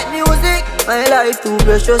life like music. My life too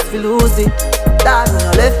precious to lose it. Dad, me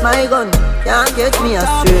no left my gun. Can't catch me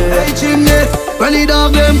astray. Hey Jimmy, When the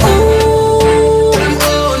dog them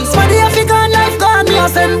bones. For the African life gone, me a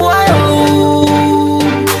send boy home.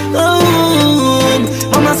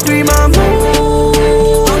 Mama scream and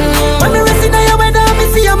moan. When me resting on your bed, me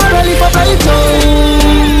see I'm a rolling for right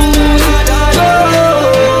home.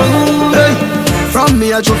 Hey, from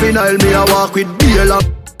me a juvenile, me a walk with beer.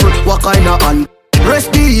 What kind of hand?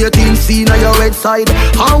 Rest the 18 scene on your website.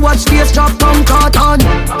 I watch this chop from carton.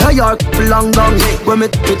 Hey, you're long down. When me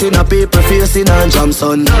put in a paper facing and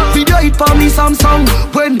Johnson. Video it for me Samsung.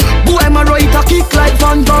 When boy my right a kick like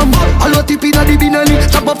Van Damme. I lot tip in a the binary.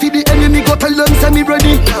 Chop off the enemy, go tell them semi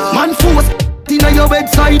ready. Man force in on your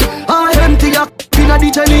bedside. I empty a in a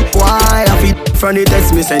the jelly. Why I feel from the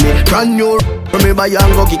text me send it. Brand new from me buy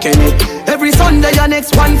and go kick any. Every Sunday your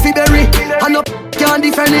next one fi berry. And up can't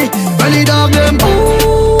defend it. When the dog them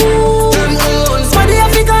bones. For the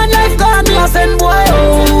African life gone, me a send boy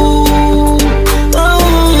home.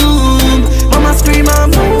 Mama scream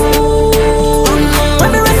and moan.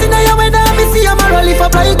 When me resting on your bed, me see I'm a rolling for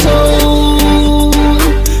bright home.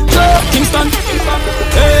 Kingston.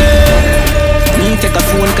 Hey. Me take a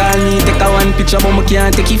phone call, me take a one picture, but me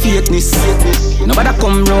can't take your fakeness. Nobody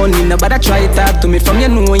come round me, nobody try talk to me. From you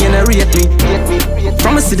know you not rate me.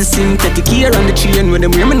 From a citizen, take the gear on the chain. When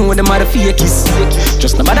them hear me know them are the fakies.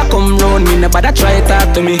 Just nobody come round me, nobody try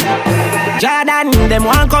talk to me. Jordan, them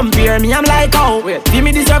want compare me, I'm like, oh, give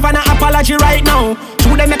me deserve an apology right now.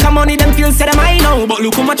 True, them make a money, them feel say them I know. But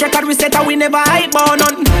look how much record we set and we never hype on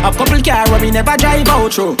none. A couple car where we never drive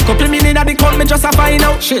out through. Couple million at the count, me just a find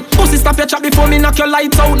out shit. Pussy stop your chat before me knock your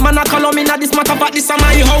lights out. Man, I call me, not this matter, but this is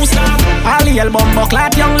my house. All the bumbo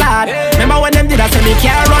clad young lad. Remember when them did that, say me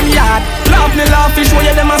care run yard. Laugh me laugh, fish where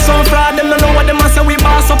you them a so fraud. Them don't know what them a say, we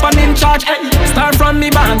boss up and in charge. Hey, start from me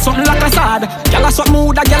band, something like a sad. Gyal a swap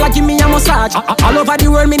mood, a gyal a give me a massage. All over the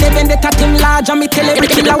world, me they vend it at him large. And me tell every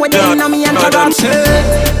killer when they in a me and garage.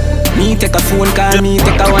 Me take a phone call, me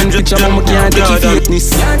take a one picture, but me can't take your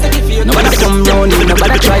fakeness. Nobody come round me,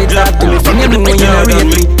 nobody try talk to me. From you know you not rate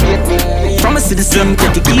me. From a citizen,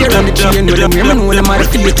 take the gear on the chain. With them hear me know them are the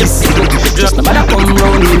fakies. Just nobody come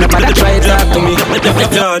round me, nobody try talk to me.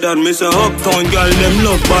 Jordan, me say uptown girl, them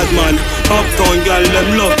love bad man. Uptown girl,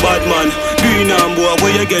 them love bad man. Green and boy,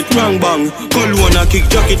 where you get wrong bang. Call wanna kick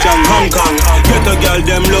Jackie Chan, Hong Kong. Get a girl,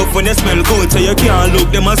 them love when they smell good. So you can't look,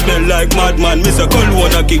 them a smell like madman. Me say call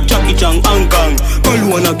wanna kick Jackie Chan, Hong Kong. Call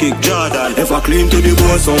wanna kick Jordan. If I clean to the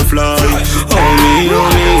boss on fly. Oh me, oh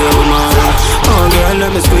man. Oh girl, let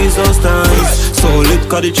me squeeze those thighs. So lit,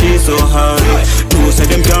 cause the cheese so high. No say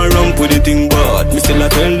them can't run with the thing, but me still I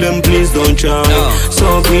tell them please don't try.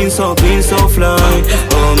 So clean, so fly.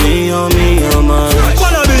 Oh me, oh man.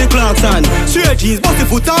 Wanna be Clarkson, straight jeans, bust the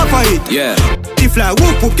foot off of it. Yeah. The fly,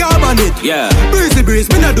 whoop carbon it. Yeah. Breezy breeze,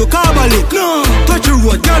 me not do carbon it. No, touch the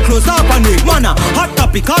road, girl close up on it. Mana, hot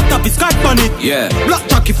topic, scotch on it. Yeah. Black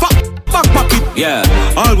jacket, back pocket. Yeah.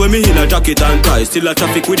 All when me in a jacket and tie, still a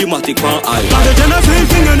traffic with the matic on eye. And the Jenna same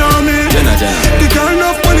thing you know me. Jenna. The girl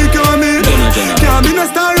enough money can me. Jenna. Can't be no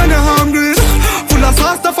star and they hungry. Full of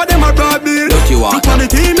sauce stuff for them a broad bill. Look on the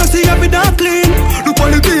team, you see every dark clean. Look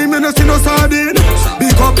on the team, you see no sardine.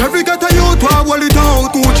 Pick up every get a youth to hold it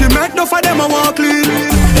out. Uchi make no for them a walk clean.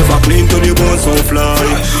 Never clean to the bone so fly.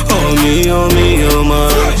 Oh me, oh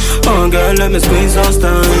man. Oh girl, let me squeeze those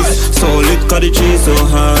thighs. So lit, cause the cheese so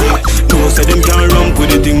high. No say them can't run with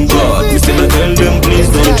the thing, but me still I tell them please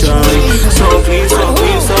don't try. So clean, so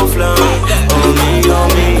fly. Oh me, oh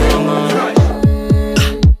man.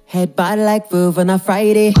 Head bad like Verve on a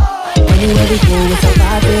Friday. Anywhere we go, it's a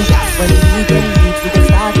party. When the weekend meets, we can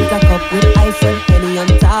start with a cup with ice and penny on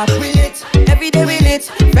top. We lit, every day we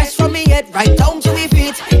lit. Fresh from me head, right down to we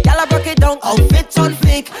feet. Y'all broke it down, outfits on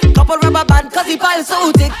flick. Couple rubber band, cause the pile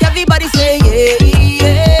so thick. Everybody say yeah.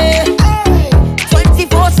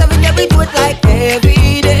 24/7, yeah, we do it like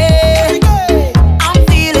every day. I'm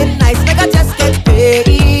feeling nice, like I just get paid.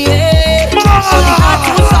 Only got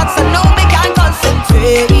 2 shots and now me can't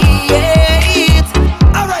concentrate.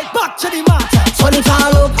 Alright, back to the matter. Turn it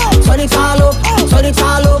all up, turn it all up, turn it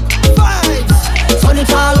all up. Vibes. Turn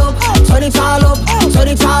it all up, turn it all up, turn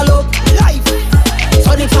it all up. Life.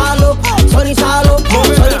 Turn it all up, turn it all up,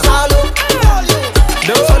 turn it all up.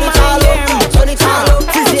 Turn it all up, turn it all up,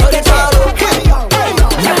 turn it all up.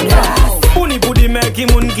 Puni budi meki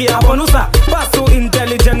mungi abonusa. Paso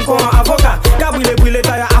intelligent ko avoka. Kabile bile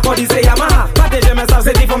taya akodi se Yamaha. Pate je me sa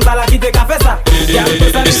se di fom tala kite kafesa.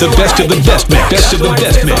 It's the best of the best mix. Best of the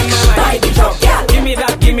best mix.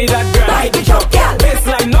 Give me that girl.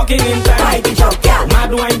 Baseline knocking in time.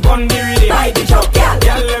 Mad wine pon the rhythm.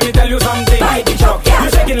 Girl, let me tell you something. You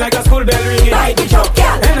shaking like a school bell ringing.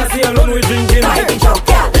 And I see alone we drinking.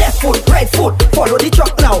 Left foot right foot, follow the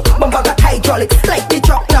truck now. Bumper got hydraulics, like the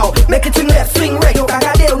truck now. Make it swing left, swing right, you got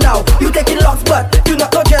a deal now. You take it lost, but you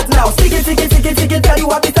not no jet now. Stick it, tell you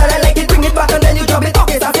what it style I like it. Bring it back and then you drop it.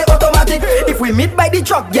 Okay, so I say automatic. If we meet by the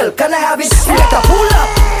truck, girl, can I have it? Let her pull up.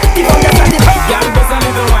 If I'm just at the truck, girl, bust a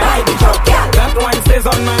little wine. Ride the truck, girl. That one stays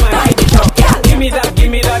on my mind. Ride the truck, girl. Give me that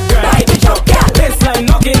girl. Ride the truck, girl. Baseline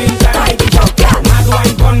knocking in time. Ride the truck, girl. Mad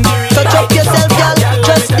wine pon the ring. Touch up yourself, girl.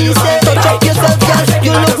 Just be safe. Touch up yourself, girl.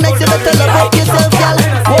 You look nice, you better love up yourself, girl.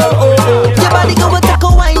 Whoa, oh, oh. Your body go with take a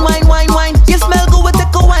wine. You smell good with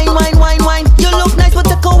take a wine. You look nice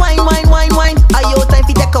with take a wine. Are you time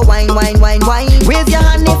for take a wine? Raise your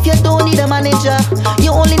hand if you don't need a manager.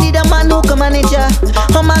 You only need a man who can manage ya.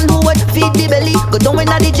 A man who would feed the belly, go down in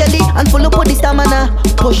the jelly and full up with the stamina.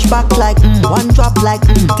 Push back like one drop like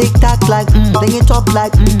tick tack like bring it up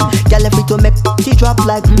like girl if it to make she drop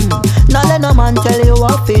like Now let no man tell you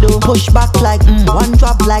what to do. Push back like one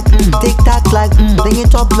drop like tick tack like bring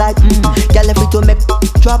it up like girl if it to make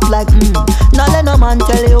drop like Now let no man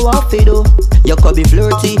tell you what to do. You could be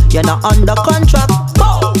flirty, you're not under contract.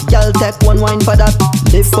 Girl take one wine for that.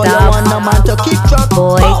 If for you want a man to keep track,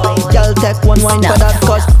 boy. Girl take one wine for that.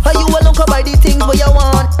 Cause how you alone can buy the things what you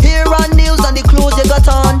want. Hair and nails and the clothes you got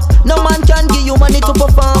on. No man can give you money to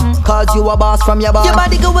perform. Cause you a boss from your bar. Your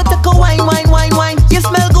body go with take a wine. You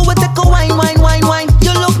smell good with take a wine.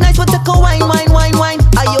 You look nice with take a wine.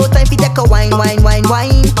 Are you time for take a wine.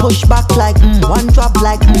 Push back like one drop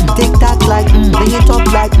like tick tack like bring it up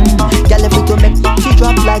like girl if it to make she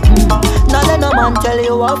drop like Now let no man tell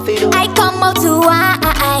you what to do. I come out to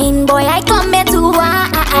wine, boy. I come here to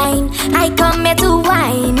wine. I come here to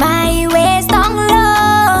wine my waist down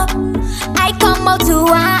low. I come out to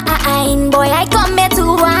wine, boy. I come here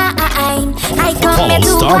to wine. I come here to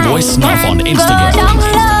Follow Starboy Snuff on Instagram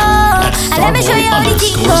at Starboy_Snuff. Let me show you how the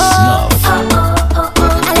thing go.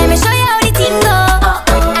 Let me show you how the thing go.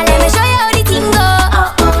 Let me show you how the thing go.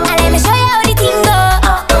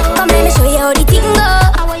 Come let me show you how the thing go.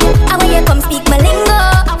 I want you come speak my lingo.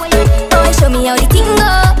 Boy, show me how the thing go.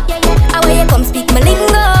 I want you come speak my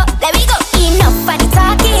lingo. Let me go. Enough for the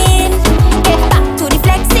talking. Get back to the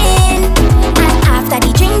flexing. And after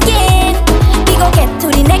the drinking, we go get to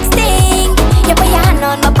the next thing. You put your hand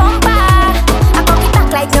on my bumper. I pop it back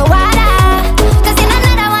like no water. Cause you're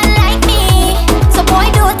another one like me. So boy,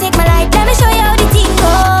 don't take my life. Let me show you how the thing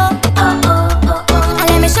go. And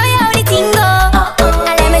let me show you how the thing go.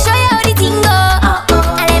 And let me show you how the thing go.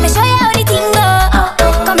 And let me show you how the thing go.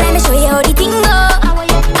 Come let me show you how the thing go.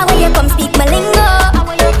 I want you come speak my lingo.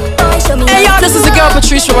 Boy, show me. Hey y'all, this is the girl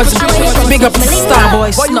Patricia Watson. Big up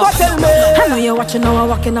Starboy Snuff. I know you're watching now, I'm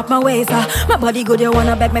walking up my ways. My body good, you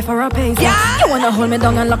wanna beg me for a pace. You wanna hold me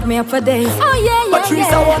down and lock me up for days. Oh yeah,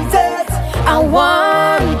 Patrice, I want it. I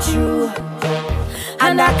want you,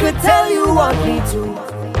 and I could tell you want me to.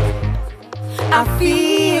 I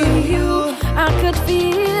feel you, I could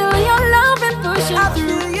feel your love and pushing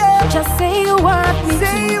through. Just say you want me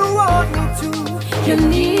to. You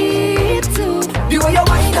need to. The way you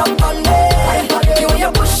wind up on me, the way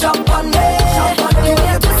you push up on me, the way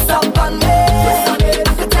you twist up on me,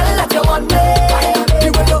 I can tell that you want me. The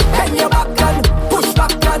way you bend your back and push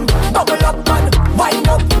back and bubble up and wind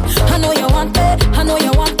up. I know you want it, I know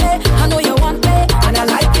you want it, I know you want it. And I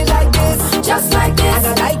like it like this, just like this.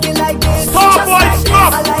 And I like it like this, Starboy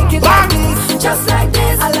Snuff. I like it like this, just like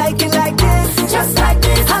this. I like it like this, just like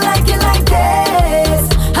this. I like it like this,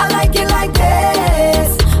 I like it like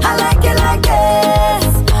this. I like it like this,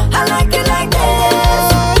 I like it like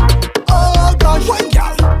this. Oh gosh, wine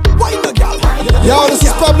gal, wine the gal. Yo, this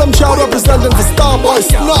is Problem Child representing for Starboy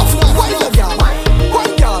Snuff. Wine the gal,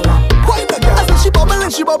 wine gal, wine the gal. I see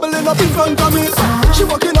she bubbling up in front of me. She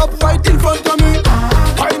walking up right in front of me,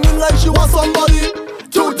 whining like she wants somebody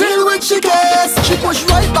to deal with she case. She push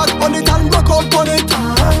right back on it and broke out on it.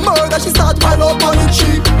 Murder, she start pile up on it.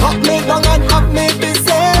 She up me down and up me busy.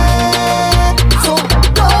 So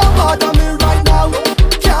don't bother me right now.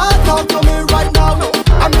 Can't talk to me right now.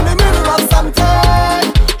 I'm in the middle of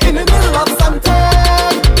something. In the middle of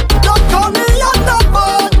something. Don't call me on the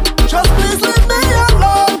phone. Just please leave me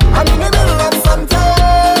alone. I'm in the middle of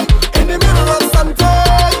something. In the middle of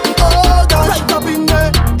something. Oh gosh. Right up in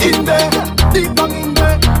there. Deep down in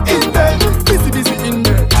there. Busy in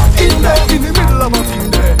there. In the middle of a thing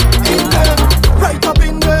there. In there. Right up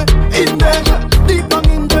in there. Deep down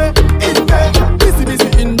in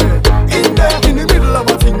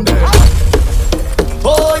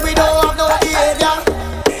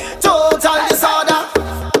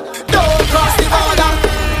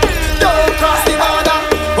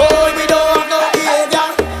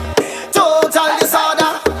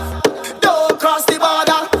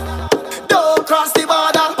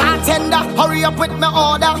me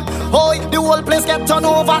order. Oh, the whole place get turned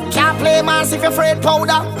over. Can't play mass if you're afraid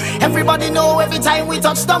powder. Everybody know every time we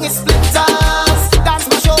touch down it's splinters. Dance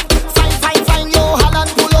my show. Fine, fine, fine, yo,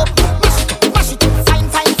 Holland pull up. Mash it, fine,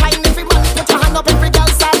 fine, fine. Every man put your hand up, every girl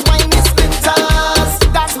start whining it's splinters.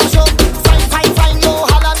 Dance my show. Fine, fine, fine, yo,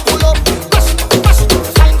 Holland pull up. Mash it,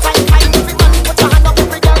 fine, fine, fine. Every man put your hand up,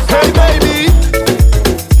 every girl start. Hey baby,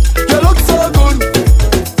 you look so good.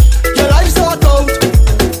 Your life's so out.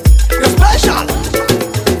 You're special.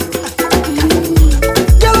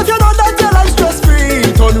 Girl, if you know that your life's stress free,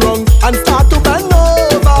 turn wrong and start to bend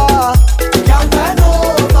over. Girl, bend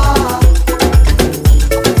over.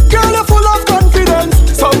 Girl, you're full of confidence.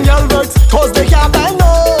 Some girl works cause they can't bend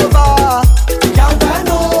over. Girl, bend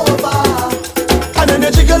over. And then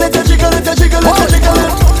you jiggle it, you jiggle it, you jiggle it, you jiggle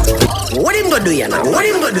it. What him gonna do you now? What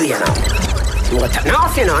him gonna do you now? You got to now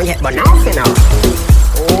you know, yet but now you know.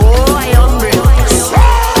 Oh, I hungry.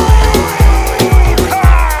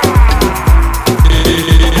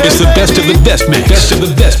 It's the best of the best mix. Best of the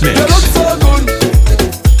best mix. You look so good.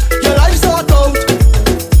 Your life's so out.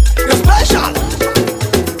 You're special.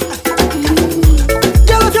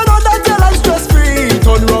 Girl, if you know that your life's stress free,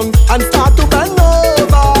 turn wrong and start to bend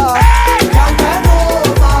over. Can't bend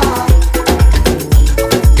over.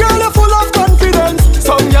 Girl, you're full of confidence.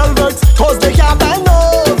 Some girl works cause they can't bend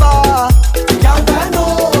over. Can't bend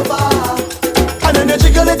over. And then you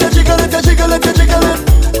jiggle it, you jiggle it, you jiggle it, you jiggle it.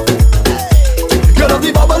 You love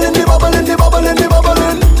the bubbling, the bubbling, the bubbling, the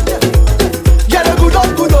bubbling. Yeah, you good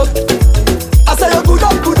up, good up. I say you good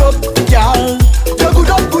up, girl. You good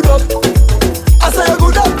up, good up. I say you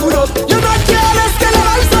good up, good up. You're not careless, girl, your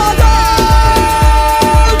life's so out.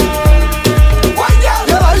 One girl,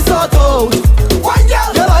 your life's so out. One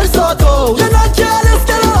girl, your life's so out. You're not careless,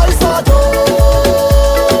 girl, your life's so out.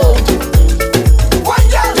 One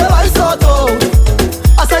girl, your life's so out.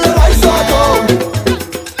 I say your life's so out.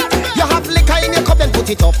 You have liquor in your cup and put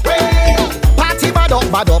it up. Party bad up,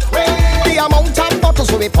 bad up. The amount of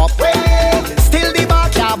bottles we pop. Still the bar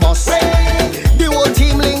can't bust. The whole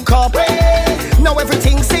team link up. Now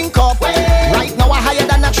everything sync up. Right now we're higher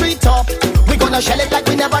than a tree top. We gonna shell it like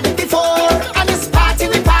we never did before. And it's party,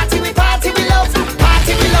 we party, we party, we love.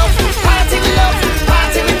 Party, we love. Party, we love.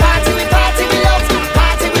 Party, we party, we party, we love.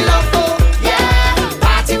 Party, we love. Oh, yeah.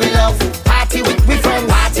 Party, we love. Party with we friends.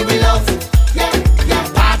 Party, we love. Yeah, yeah.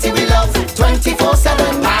 Party, we love.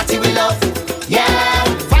 24/7. Party, we love. Yeah.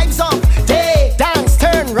 Vibes up. Day, dance,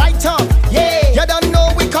 turn right up. Yeah. You don't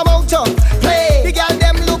know we come out up. Play. The girl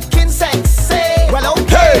them looking sexy. Well,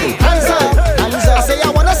 okay. Hands up. Hands up. I say I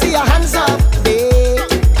wanna see your hands up. Yeah.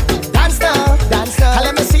 Dance now. Dance now. And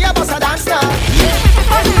let me see you bust a dance now.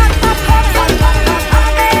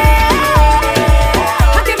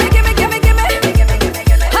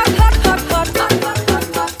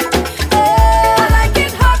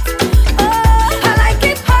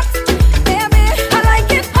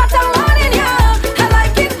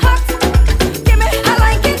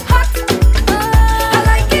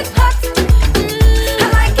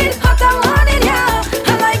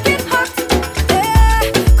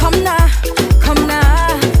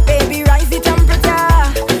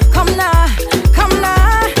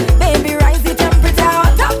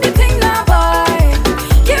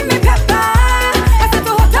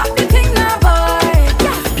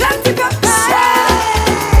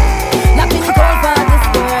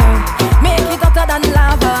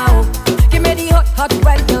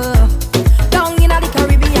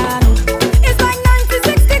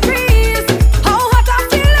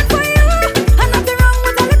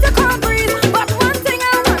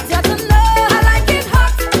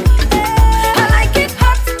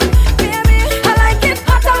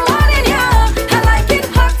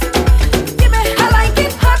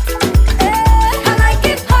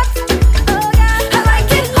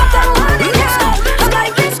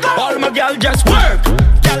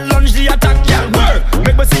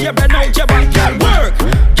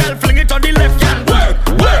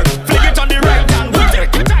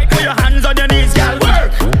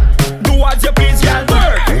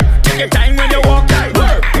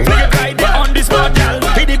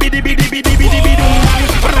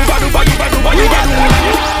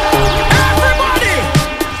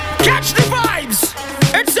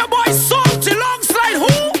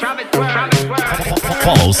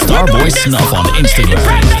 Follow Starboy Snuff on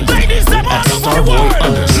Instagram at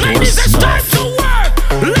Starboy_Snuff.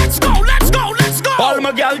 Let's go, let's go, let's go. All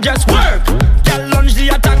my gal just work. Gal lunge the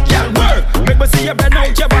attack, gal work. Make me see you bend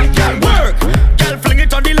out your back, gal work. Gal fling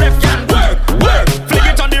it on the left, gal work. Work, fling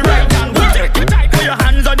it on the right, gal work. Take it tight, put your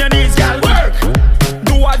hands on your knees, gal work.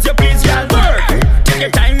 Do as you please, gal work. Take your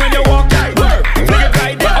time when you walk, gal work. Fling it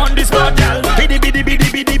right there on the spot, gal. Biddy biddy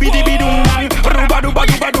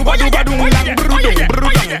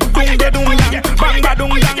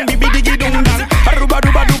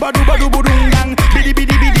ba do ba do ba dung dang. Bidi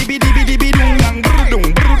bidi bidi bidi bidi bidi dung dang. Brudung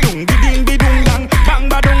brudung biding bidung dang. Bang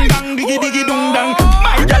ba dung dang diggy diggy dung dang.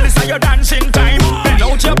 My girl, this is your dancing time. Bend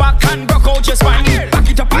out your back and rock out your spine. Back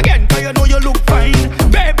it up again, 'cause you know you look fine.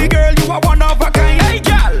 Baby girl, you are one of a kind. Hey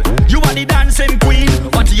girl, you are the dancing queen.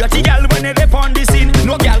 What you the girl when they on the scene?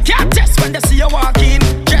 No girl can't test when they see you walk in.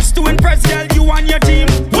 Just to impress, girl, you and your team.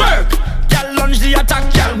 Work, girl, lunge the attack,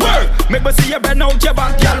 girl, work. Make me see you bend out your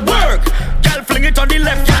back, girl, work. Girl, fling it on the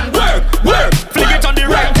left hand, work, work. Fling it on the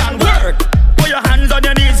right hand, work. Put your hands on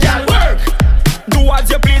your knees, girl, work. Do as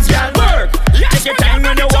you please, girl, work. Take your time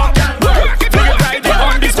when you walk, girl, work. Fling it right there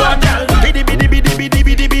on this one, girl. Bidi bidi bidi bidi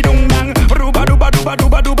bidi bidi dung dang. Ruba duba duba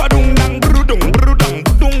duba duba dung dang. Brudung brudung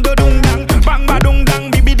dung dung dang. Bang ba dung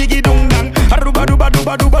dang. Bibi digi dung dang. Ruba duba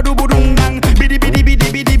duba duba duba dung dang. Bidi bidi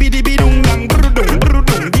bidi bidi bidi bidi dung dang. Brudung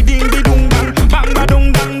brudung ding ding dang. Bang ba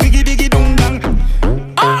dung dang. Digi digi dung dang.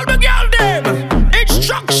 All the girl them,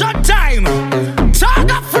 instruction time. Tag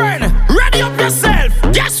a friend, ready up yourself.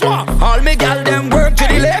 Guess what? All me girl them work to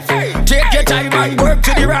the left. Take your time and work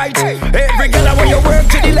to the right. Every girl I want you work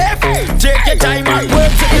to the left. Take your time and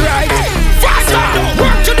work to the right. Faster,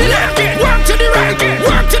 work to the left, work to the right,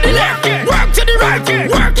 work to the left, work to the right,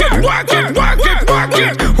 work it, work it, work it, work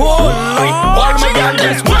it. Oh Lord, all my girl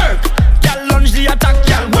just work. Girl lunge the attack,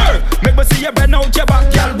 girl work. Make me see you bend out your back,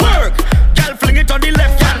 girl work. Girl fling it on the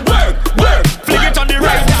left, girl work, work. Fling it on the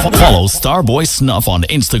right, girl work. Follow Starboy Snuff on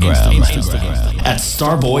Instagram. At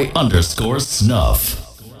Starboy_Snuff.